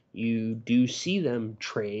 you do see them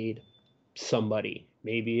trade somebody.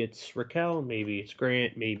 Maybe it's Raquel, maybe it's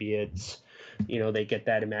Grant, maybe it's, they get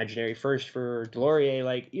that imaginary first for Delorier.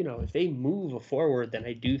 Like, if they move a forward, then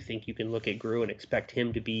I do think you can look at Grew and expect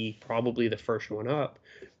him to be probably the first one up.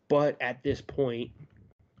 But at this point,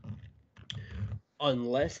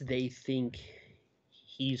 unless they think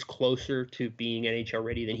he's closer to being NHL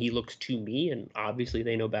ready than he looks to me, and obviously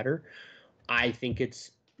they know better, I think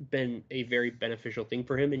it's been a very beneficial thing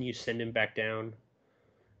for him, and you send him back down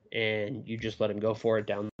and you just let him go for it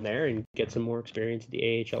down there and get some more experience at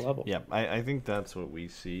the AHL level. Yeah, I think that's what we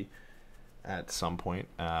see at some point.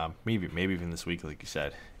 Maybe even this week, like you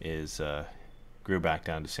said, is Grew back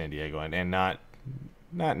down to San Diego, and not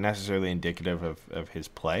necessarily indicative of his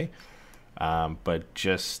play, but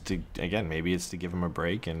just to, again, maybe it's to give him a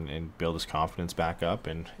break and build his confidence back up,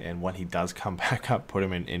 and when he does come back up, put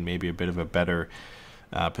him in maybe a bit of a better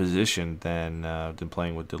position than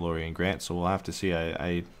playing with Delorier and Grant. So we'll have to see.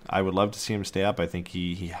 I would love to see him stay up. I think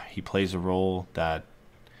he plays a role that,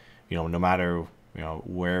 no matter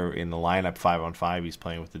where in the lineup 5-on-5 he's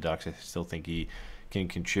playing with the Ducks, I still think he can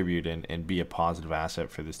contribute and be a positive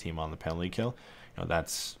asset for this team on the penalty kill.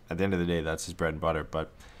 That's, at the end of the day, that's his bread and butter.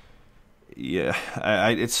 But yeah,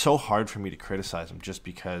 it's so hard for me to criticize him just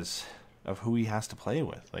because of who he has to play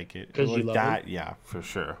with. Like, yeah, for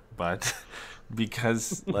sure. But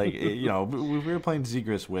because, like, we were playing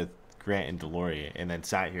Zegras with Grant and Delorier and then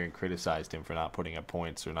sat here and criticized him for not putting up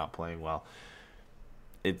points or not playing well.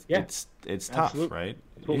 It's tough, right?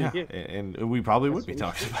 Yeah, and we probably would be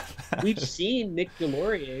talking about that. We've seen Nick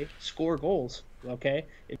Delorier score goals. Okay,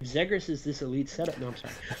 if Zegras is this elite setup, no, I'm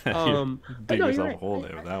sorry. Dig yourself a hole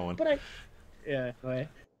there with that one.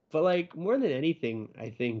 But like, more than anything, I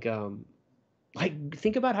think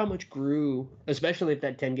think about how much Grew, especially if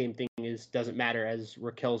that 10-game thing doesn't matter as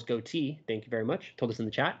Raquel's goatee. Thank you very much. Told us in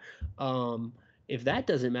the chat. If that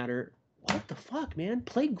doesn't matter, what the fuck, man?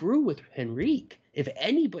 Play Grew with Henrique. If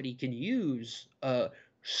anybody can use a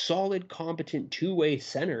solid, competent two-way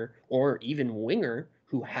center or even winger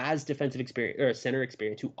who has defensive experience or center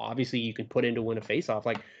experience, who obviously you can put in to win a faceoff,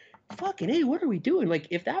 like, fucking hey, what are we doing? Like,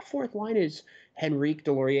 if that fourth line is Henrique,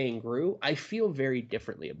 Delorier, and Grew, I feel very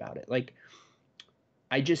differently about it. Like,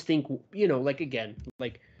 I just think, again,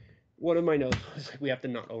 like, one of my notes was like, we have to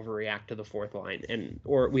not overreact to the fourth line,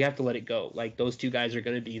 or we have to let it go. Like, those two guys are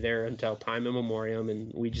going to be there until time immemorial,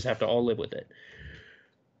 and we just have to all live with it.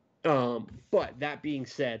 But that being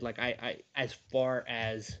said, like, I as far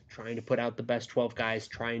as trying to put out the best 12 guys,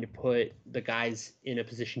 trying to put the guys in a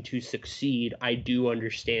position to succeed, I do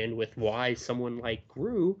understand with why someone like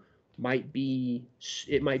Grew might be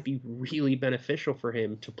really beneficial for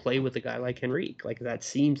him to play with a guy like Henrique. Like, that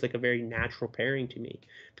seems like a very natural pairing to me,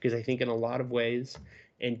 because I think in a lot of ways,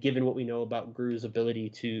 and given what we know about Grew's ability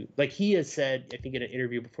to, like, he has said, I think in an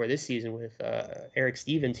interview before this season with Eric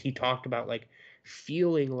Stevens, he talked about, like,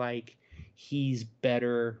 feeling like he's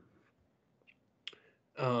better.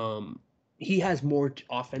 He has more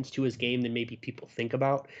offense to his game than maybe people think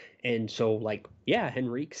about. And so, like, yeah,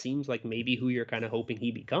 Henrique seems like maybe who you're kind of hoping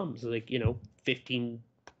he becomes. Like, 15,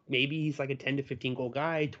 maybe he's like a 10 to 15 goal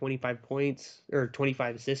guy, 25 points or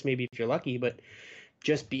 25 assists, maybe if you're lucky. But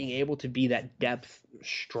just being able to be that depth,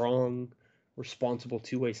 strong, responsible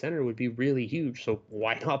two-way center would be really huge. So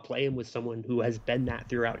why not play him with someone who has been that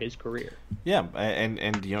throughout his career? Yeah, and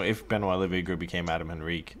if Benoit Olivier became Adam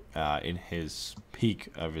Henrique in his peak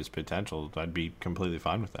of his potential, I'd be completely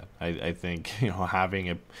fine with that. I think having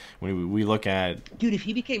a, when we look at, dude, if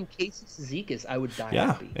he became Casey Cizikas, I would die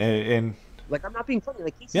happy. And like, I'm not being funny.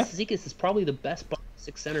 Like, Casey Cizikas is probably the best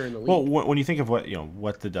six center in the league. Well, when you think of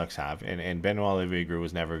what the Ducks have, and Benoit Olivier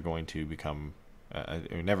was never going to become.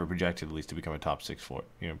 Or never projected at least to become a top 6 forward.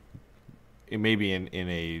 It may be in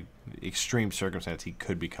a extreme circumstance he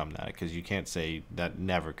could become that, because you can't say that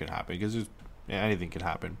never could happen, because anything could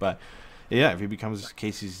happen. But Yeah, if he becomes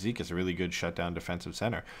Casey Zizekas, a really good shutdown defensive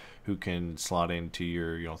center who can slot into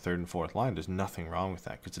your third and fourth line, there's nothing wrong with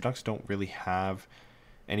that because the Ducks don't really have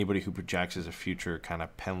anybody who projects as a future kind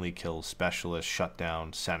of penalty kill specialist,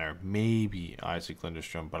 shutdown center. Maybe Isaac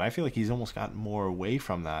Lindstrom, but I feel like he's almost gotten more away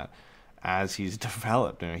from that as he's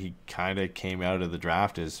developed. He kind of came out of the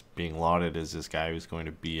draft as being lauded as this guy who's going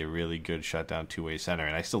to be a really good shutdown two-way center,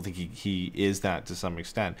 and I still think he is that to some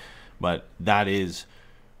extent, but that is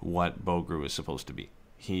what Bogru is supposed to be.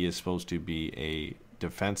 He is supposed to be a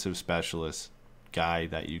defensive specialist guy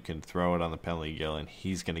that you can throw it on the penalty kill and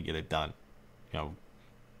he's going to get it done.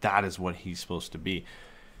 That is what he's supposed to be.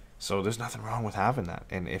 So there's nothing wrong with having that.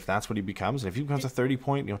 And if that's what he becomes, if he becomes a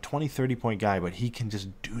 30-point, 30-point guy, but he can just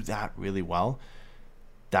do that really well,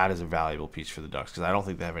 that is a valuable piece for the Ducks because I don't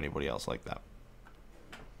think they have anybody else like that.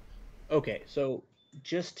 Okay, so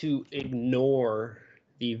just to ignore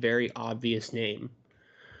the very obvious name,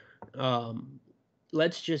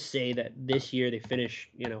 let's just say that this year they finish,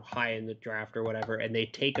 high in the draft or whatever, and they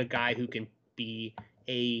take a guy who can be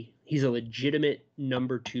he's a legitimate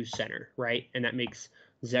number 2 center, right? And that makes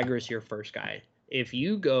Zegras your first guy. If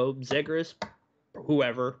you go Zegras,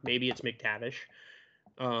 whoever, maybe it's McTavish,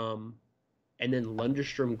 and then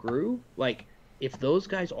Lundstrom grew, if those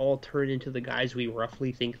guys all turn into the guys we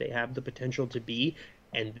roughly think they have the potential to be,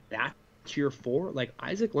 and that's your 4,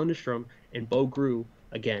 Isaac Lundstrom and Bo Grew,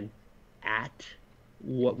 again, at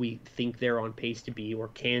what we think they're on pace to be or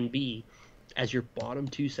can be as your bottom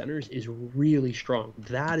 2 centers is really strong.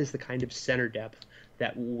 That is the kind of center depth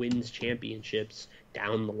that wins championships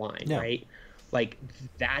down the line, right?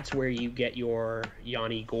 That's where you get your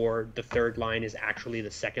Yanni Gourde. The third line is actually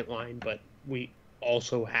the second line, but we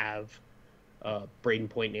also have Braden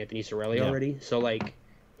Point and Anthony Cirelli already. So,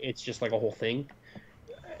 it's just a whole thing.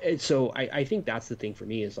 And so I think that's the thing for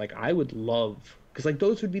me is, I would love – because,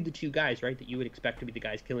 those would be the 2 guys, right, that you would expect to be the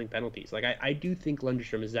guys killing penalties. I do think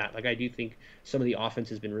Lundstrom is that. I do think some of the offense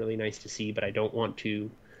has been really nice to see, but I don't want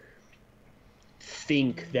to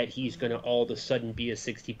think that he's going to all of a sudden be a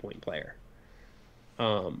 60-point player.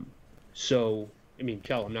 So, I'm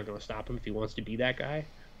not going to stop him if he wants to be that guy.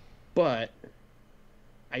 But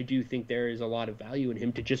I do think there is a lot of value in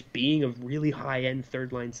him to just being a really high-end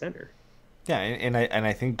third-line center. Yeah, and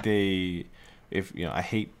I think I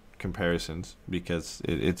hate comparisons because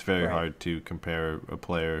it's very hard to compare a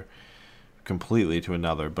player completely to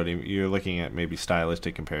another, but you're looking at maybe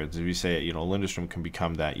stylistic comparisons. If you say Lindstrom can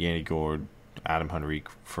become that Yanni Gourde, Adam Henrique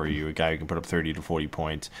for you, a guy who can put up 30 to 40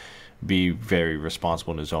 points, be very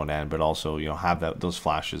responsible in his own end, but also have those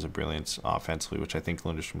flashes of brilliance offensively, which I think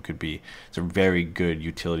Lindstrom could be. It's a very good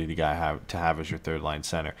utility guy to have as your third line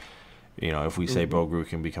center. If we say Bogru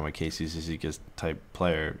can become a Casey Zizekas type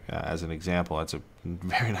player, as an example, that's a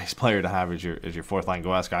very nice player to have as your fourth line.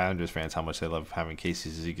 Go ask Islanders fans how much they love having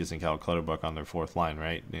Casey Zizekas and Cal Clutterbuck on their fourth line,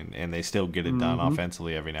 right? And they still get it done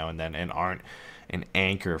offensively every now and then, and aren't an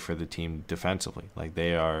anchor for the team defensively.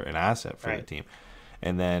 They are an asset for the team.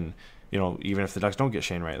 And then, even if the Ducks don't get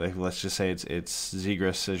Shane Wright, let's just say it's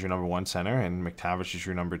Zegras as your number 1 center and McTavish is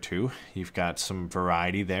your number 2. You've got some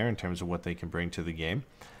variety there in terms of what they can bring to the game.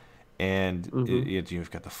 And you've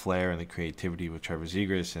got the flair and the creativity with Trevor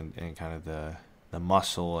Zegras and kind of the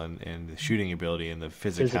muscle and the shooting ability and the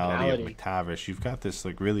physicality of McTavish. You've got this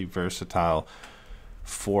really versatile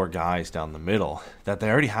 4 guys down the middle that they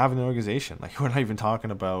already have in the organization. We're not even talking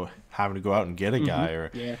about having to go out and get a guy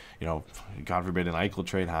or, God forbid an Eichel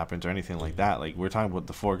trade happens or anything like that. We're talking about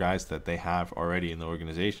the 4 guys that they have already in the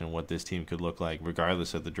organization and what this team could look like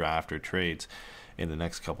regardless of the draft or trades in the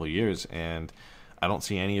next couple of years. And I don't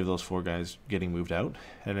see any of those 4 guys getting moved out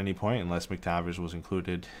at any point unless McTavish was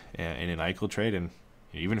included in an Eichel trade. And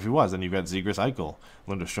even if he was, then you've got Zegras, Eichel,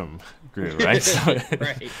 Lundstrom, Greer, right? So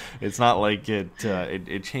it's not like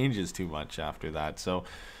it changes too much after that. So,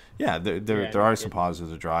 there are some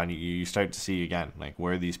positives to draw, and you start to see, again,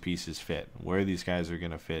 where these pieces fit, where these guys are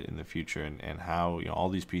going to fit in the future, and how all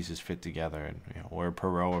these pieces fit together, and where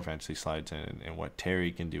Perreault eventually slides in, and what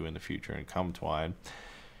Terry can do in the future, and Comtois.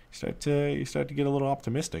 You start to get a little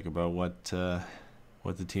optimistic about what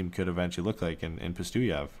the team could eventually look like. And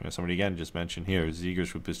Pustuyev, somebody again just mentioned here,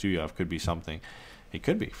 Zegras with Pustuyev could be something. It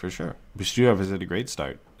could be, for sure. Pustuyev has had a great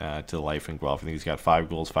start to life in Guelph. I think he's got 5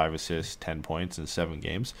 goals, 5 assists, 10 points in 7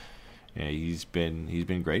 games. He's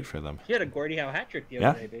been great for them. He had a Gordie Howe hat trick the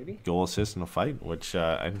other day, baby. Goal, assist, and a fight, which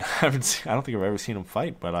I haven't seen. I don't think I've ever seen him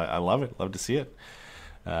fight, but I love it. Love to see it.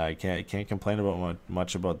 I can't complain about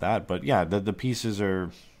much about that. But the pieces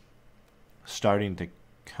are starting to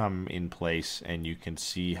come in place, and you can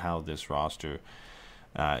see how this roster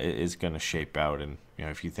is going to shape out. And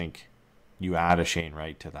if you think you add a Shane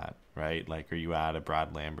Wright to that, right? Like, or you add a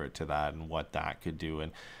Brad Lambert to that, and what that could do.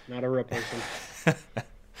 And not a real person.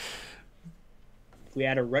 We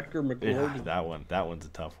had a Rutger McGroarty. Yeah, that one's a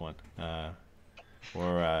tough one.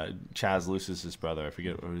 Or Chaz Lucis' brother. I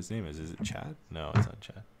forget what his name is. Is it Chad? No, it's not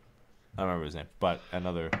Chad. I don't remember his name. But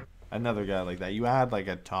another guy like that. You add like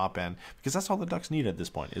a top end, because that's all the Ducks need at this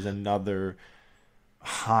point, is another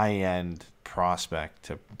high end prospect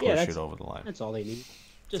to push it over the line. That's all they need.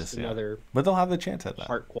 Just another. But they'll have the chance at that.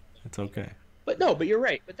 Heart quality. It's okay. But you're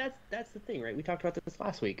right. But that's the thing, right? We talked about this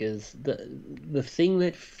last week. Is the thing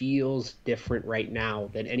that feels different right now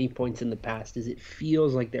than any points in the past is it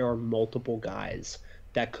feels like there are multiple guys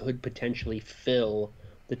that could potentially fill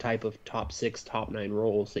the type of top 6, top 9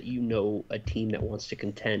 roles that a team that wants to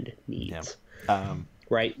contend needs. Yeah.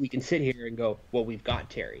 Right? We can sit here and go, well, we've got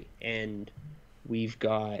Terry, and we've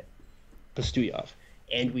got Pastuyov,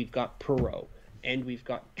 and we've got Perreault, and we've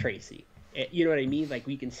got Tracy. You know what I mean? Like,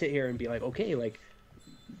 we can sit here and be like, okay, like,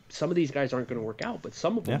 some of these guys aren't going to work out, but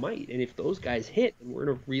some of them might. And if those guys hit, then we're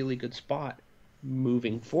in a really good spot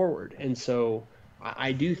moving forward. And so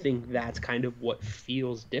I do think that's kind of what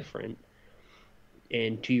feels different.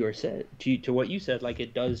 And to what you said, like,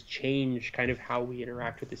 it does change kind of how we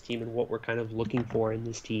interact with this team and what we're kind of looking for in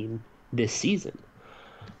this team this season.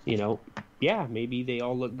 You know, yeah, maybe they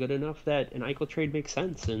all look good enough that an Eichel trade makes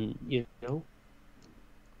sense, and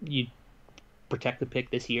you protect the pick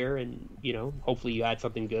this year, and hopefully you add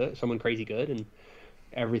something good, someone crazy good, and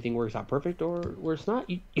everything works out perfect. Or where it's not,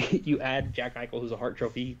 you add Jack Eichel, who's a Hart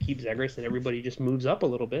Trophy, you keep Zegras, and everybody just moves up a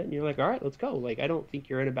little bit, and you're like, all right, let's go. Like, I don't think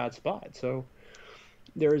you're in a bad spot. So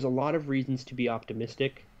there is a lot of reasons to be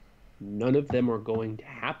optimistic. None of them are going to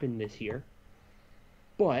happen this year,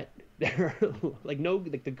 but there are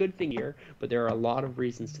the good thing here. But there are a lot of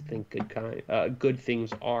reasons to think good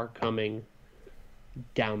things are coming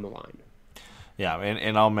down the line. Yeah,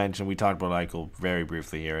 and I'll mention, we talked about Eichel very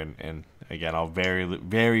briefly here, and again, I'll very,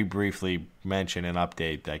 very briefly mention an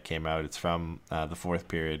update that came out. It's from the fourth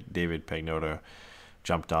period. David Pagnotta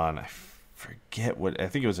jumped on, I forget what, I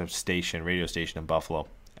think it was a radio station in Buffalo,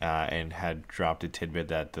 and had dropped a tidbit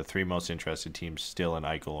that the 3 most interested teams still in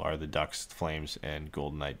Eichel are the Ducks, Flames, and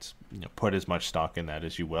Golden Knights. Put as much stock in that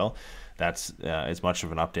as you will. That's as much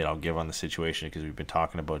of an update I'll give on the situation, because we've been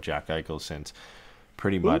talking about Jack Eichel since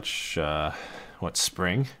pretty much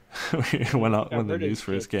spring when the news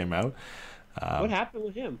first came out. What happened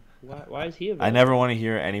with him? Why is he available? I never want to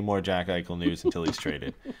hear any more Jack Eichel news until he's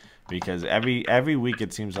traded, because every week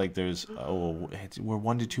it seems like we're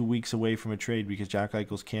 1 to 2 weeks away from a trade, because Jack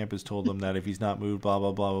Eichel's camp has told them that if he's not moved, blah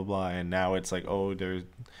blah blah blah blah, and now it's like, they're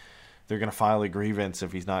gonna file a grievance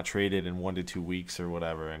if he's not traded in 1 to 2 weeks or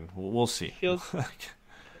whatever, and we'll see.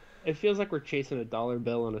 It feels like we're chasing a dollar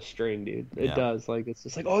bill on a string, dude. It does. Like, it's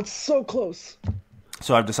just like, it's so close.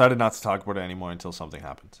 So I've decided not to talk about it anymore until something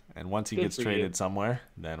happens, and once he gets traded somewhere,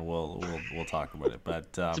 then we'll talk about it. But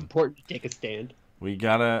it's important to take a stand. We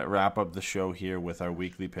gotta wrap up the show here with our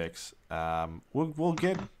weekly picks. We'll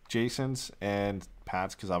get Jason's and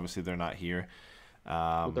Pat's, because obviously they're not here.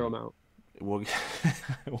 We'll throw them out. We'll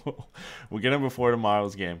get them before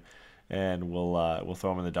tomorrow's game. And we'll throw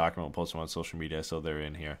them in the document. We'll post them on social media so they're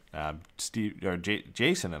in here.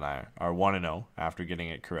 Jason and I are 1-0 after getting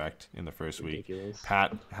it correct in the first week.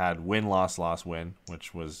 Pat had win, loss, win,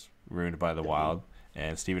 which was ruined by the Wild,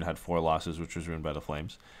 and Steven had 4 losses, which was ruined by the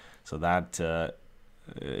Flames. So that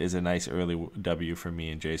is a nice early W for me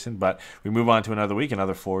and Jason. But we move on to another week,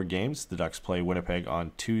 another 4 games. The Ducks play Winnipeg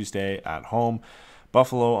on Tuesday at home,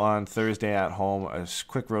 Buffalo on Thursday at home, a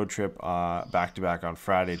quick road trip back-to-back on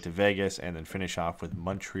Friday to Vegas, and then finish off with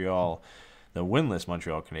Montreal, the winless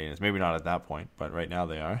Montreal Canadiens. Maybe not at that point, but right now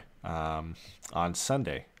they are, on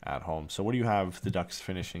Sunday at home. So what do you have the Ducks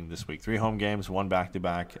finishing this week? 3 home games, 1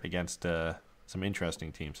 back-to-back against some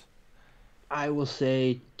interesting teams. I will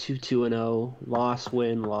say 2-2-0, loss,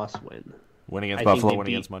 win. Win against Buffalo, win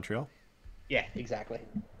against Montreal? Yeah, exactly.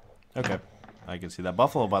 Okay. I can see that.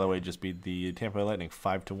 Buffalo, by the way, just beat the Tampa Bay Lightning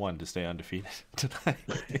 5-1 to stay undefeated tonight.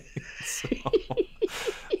 So,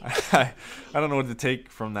 I don't know what to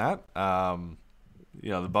take from that.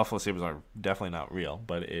 The Buffalo Sabres are definitely not real,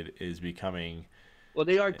 but it is becoming. Well,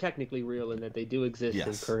 they are technically real in that they do exist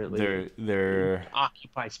and currently they're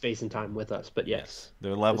occupy space and time with us. But yes,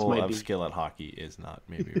 their level of skill at hockey is not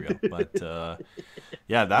maybe real, but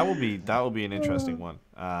that will be an interesting one.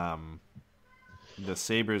 The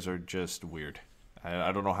Sabres are just weird.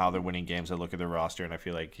 I don't know how they're winning games. I look at their roster and I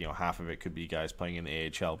feel like half of it could be guys playing in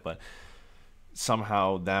the AHL, but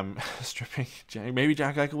somehow them stripping maybe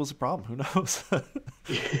Jack Eichel was a problem. Who knows?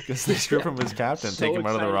 Because they strip him as captain, take him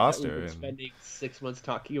out of the roster. We've been spending 6 months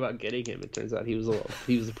talking about getting him. It turns out he was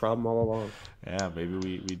the problem all along. Yeah, maybe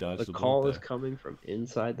we dodged the call is coming from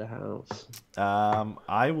inside the house.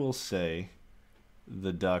 I will say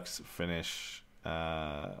the Ducks finish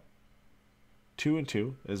 2-2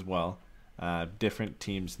 as well. Different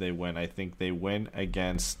teams they win. I think they win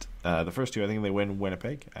against the first two. I think they win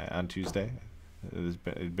Winnipeg on Tuesday. There's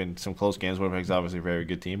been some close games. Winnipeg's obviously a very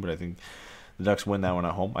good team, but I think the Ducks win that one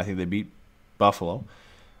at home. I think they beat Buffalo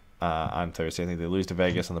on Thursday. I think they lose to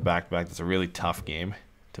Vegas on the back-to-back. That's a really tough game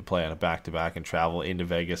to play on a back-to-back and travel into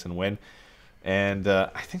Vegas and win. And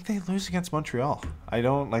I think they lose against Montreal. I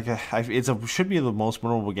don't like. It should be the most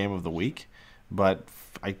memorable game of the week, but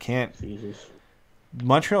I can't. Jesus.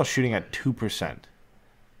 Montreal's shooting at 2%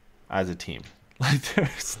 as a team. Like there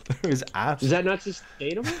is absolutely. Is that not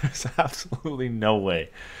sustainable? There's absolutely no way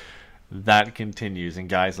that continues. And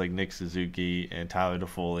guys like Nick Suzuki and Tyler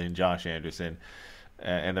Toffoli and Josh Anderson,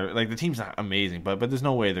 and they're like the team's not amazing, but there's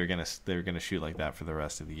no way they're gonna shoot like that for the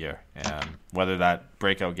rest of the year. Whether that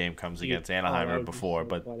breakout game comes against Anaheim or before,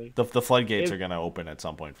 but the floodgates are gonna open at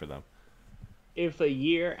some point for them. If a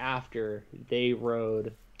year after they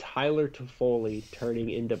rode Tyler Toffoli turning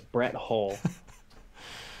into Brett Hull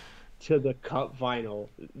to the Cup final,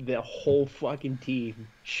 the whole fucking team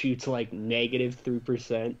shoots like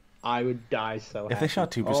 -3%, I would die so happy. If they shot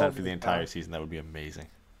 2% for the entire season, that would be amazing.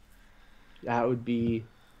 That would be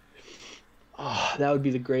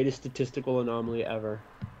the greatest statistical anomaly ever.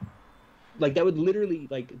 Like that would literally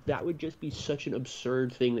that would just be such an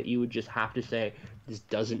absurd thing that you would just have to say this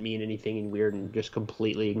doesn't mean anything and weird and just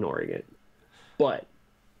completely ignoring it. But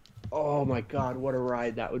oh my God, what a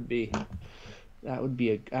ride that would be! That would be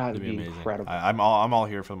incredible. I'm all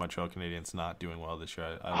here for the Montreal Canadiens not doing well this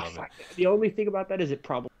year. I love it. The only thing about that is it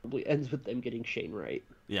probably ends with them getting Shane Wright.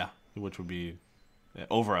 Yeah, which would be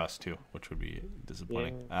over us too, which would be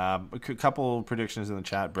disappointing. Yeah. A couple predictions in the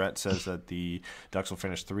chat. Brett says that the Ducks will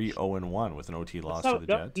finish 3-0-1 with an OT loss to the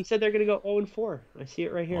Jets. He said they're going to go 0-4. I see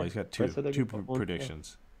it right here. Well, he's got two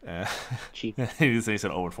predictions. Cheap. He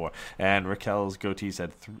said 0-4. And Raquel's goatee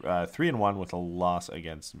said 3-1 with a loss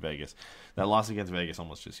against Vegas. That loss against Vegas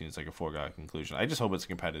almost just seems like a foregone conclusion. I just hope it's a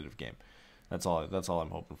competitive game. That's all I'm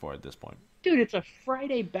hoping for at this point. Dude, it's a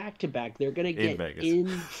Friday back-to-back. They're going to get in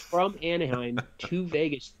from Anaheim to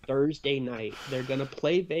Vegas Thursday night. They're going to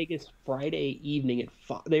play Vegas Friday evening at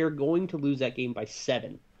 5. They are going to lose that game by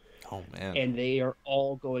 7. Oh, man. And they are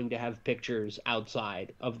all going to have pictures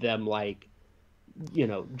outside of them,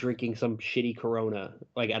 drinking some shitty Corona,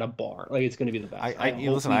 at a bar. It's going to be the best.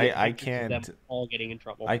 I can't. Them all getting in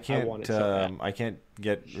trouble. I can't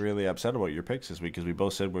get really upset about your picks this week because we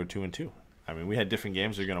both said we're 2-2. I mean, we had different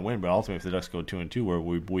games we're going to win, but ultimately, if the Ducks go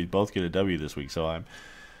 2-2, we both get a W this week. So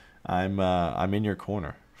I'm in your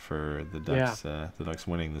corner for the Ducks. Yeah. The Ducks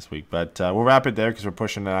winning this week. But we'll wrap it there because we're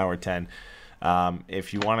pushing an hour 10.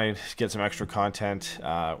 If you want to get some extra content.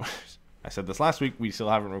 I said this last week, we still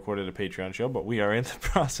haven't recorded a Patreon show, but we are in the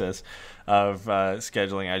process of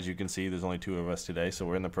scheduling. As you can see, there's only 2 of us today, so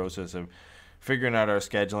we're in the process of figuring out our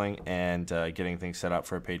scheduling and getting things set up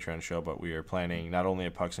for a Patreon show, but we are planning not only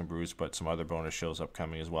a Pucks and Brews, but some other bonus shows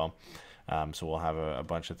upcoming as well. So we'll have a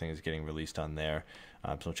bunch of things getting released on there.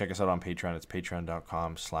 So check us out on Patreon. It's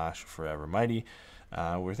patreon.com/forevermighty.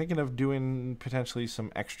 We're thinking of doing potentially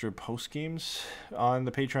some extra post games on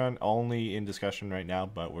the Patreon, only in discussion right now,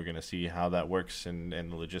 but we're going to see how that works and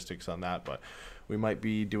the logistics on that. But we might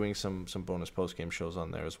be doing some bonus post game shows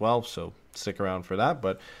on there as well, so stick around for that.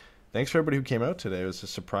 But thanks for everybody who came out today. It was a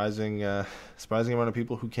surprising amount of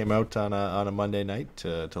people who came out on a Monday night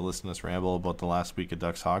to listen to us ramble about the last week of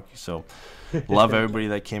Ducks hockey. So love everybody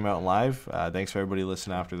that came out live. Thanks for everybody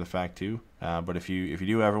listening after the fact too. But if you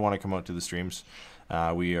do ever want to come out to the streams,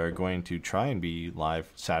 we are going to try and be live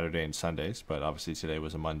Saturday and Sundays, but obviously today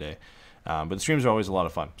was a Monday. But the streams are always a lot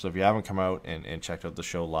of fun. So if you haven't come out and checked out the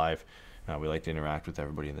show live, we like to interact with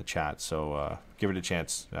everybody in the chat. So give it a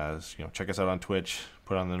chance. Check us out on Twitch,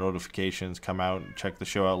 put on the notifications, come out and check the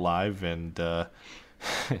show out live, and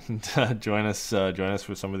join us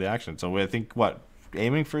for some of the action. So I think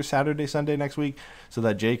aiming for Saturday, Sunday next week, so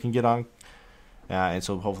that Jay can get on, and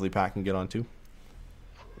so hopefully Pat can get on too.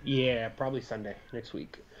 Yeah, probably Sunday next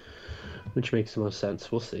week, which makes the most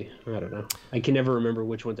sense. We'll see. I don't know. I can never remember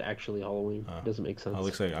which one's actually Halloween. It doesn't make sense. It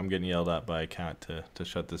looks like I'm getting yelled at by a cat to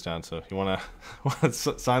shut this down. So you want to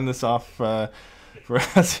sign this off for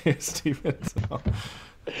us here, Steven? So.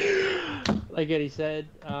 Like Eddie said,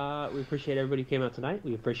 we appreciate everybody who came out tonight.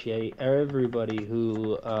 We appreciate everybody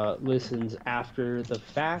who listens after the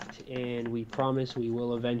fact, and we promise we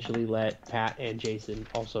will eventually let Pat and Jason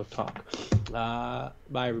also talk. Bye,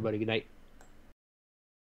 everybody. Good night.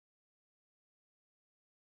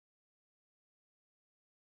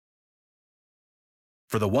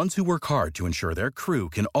 For the ones who work hard to ensure their crew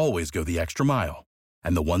can always go the extra mile,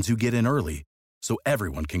 and the ones who get in early so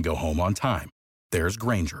everyone can go home on time, there's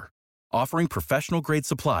Grainger, offering professional-grade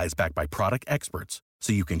supplies backed by product experts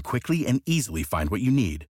so you can quickly and easily find what you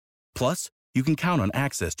need. Plus, you can count on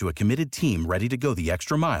access to a committed team ready to go the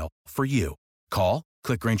extra mile for you. Call,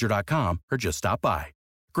 click Grainger.com, or just stop by.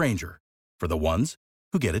 Grainger, for the ones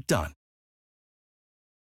who get it done.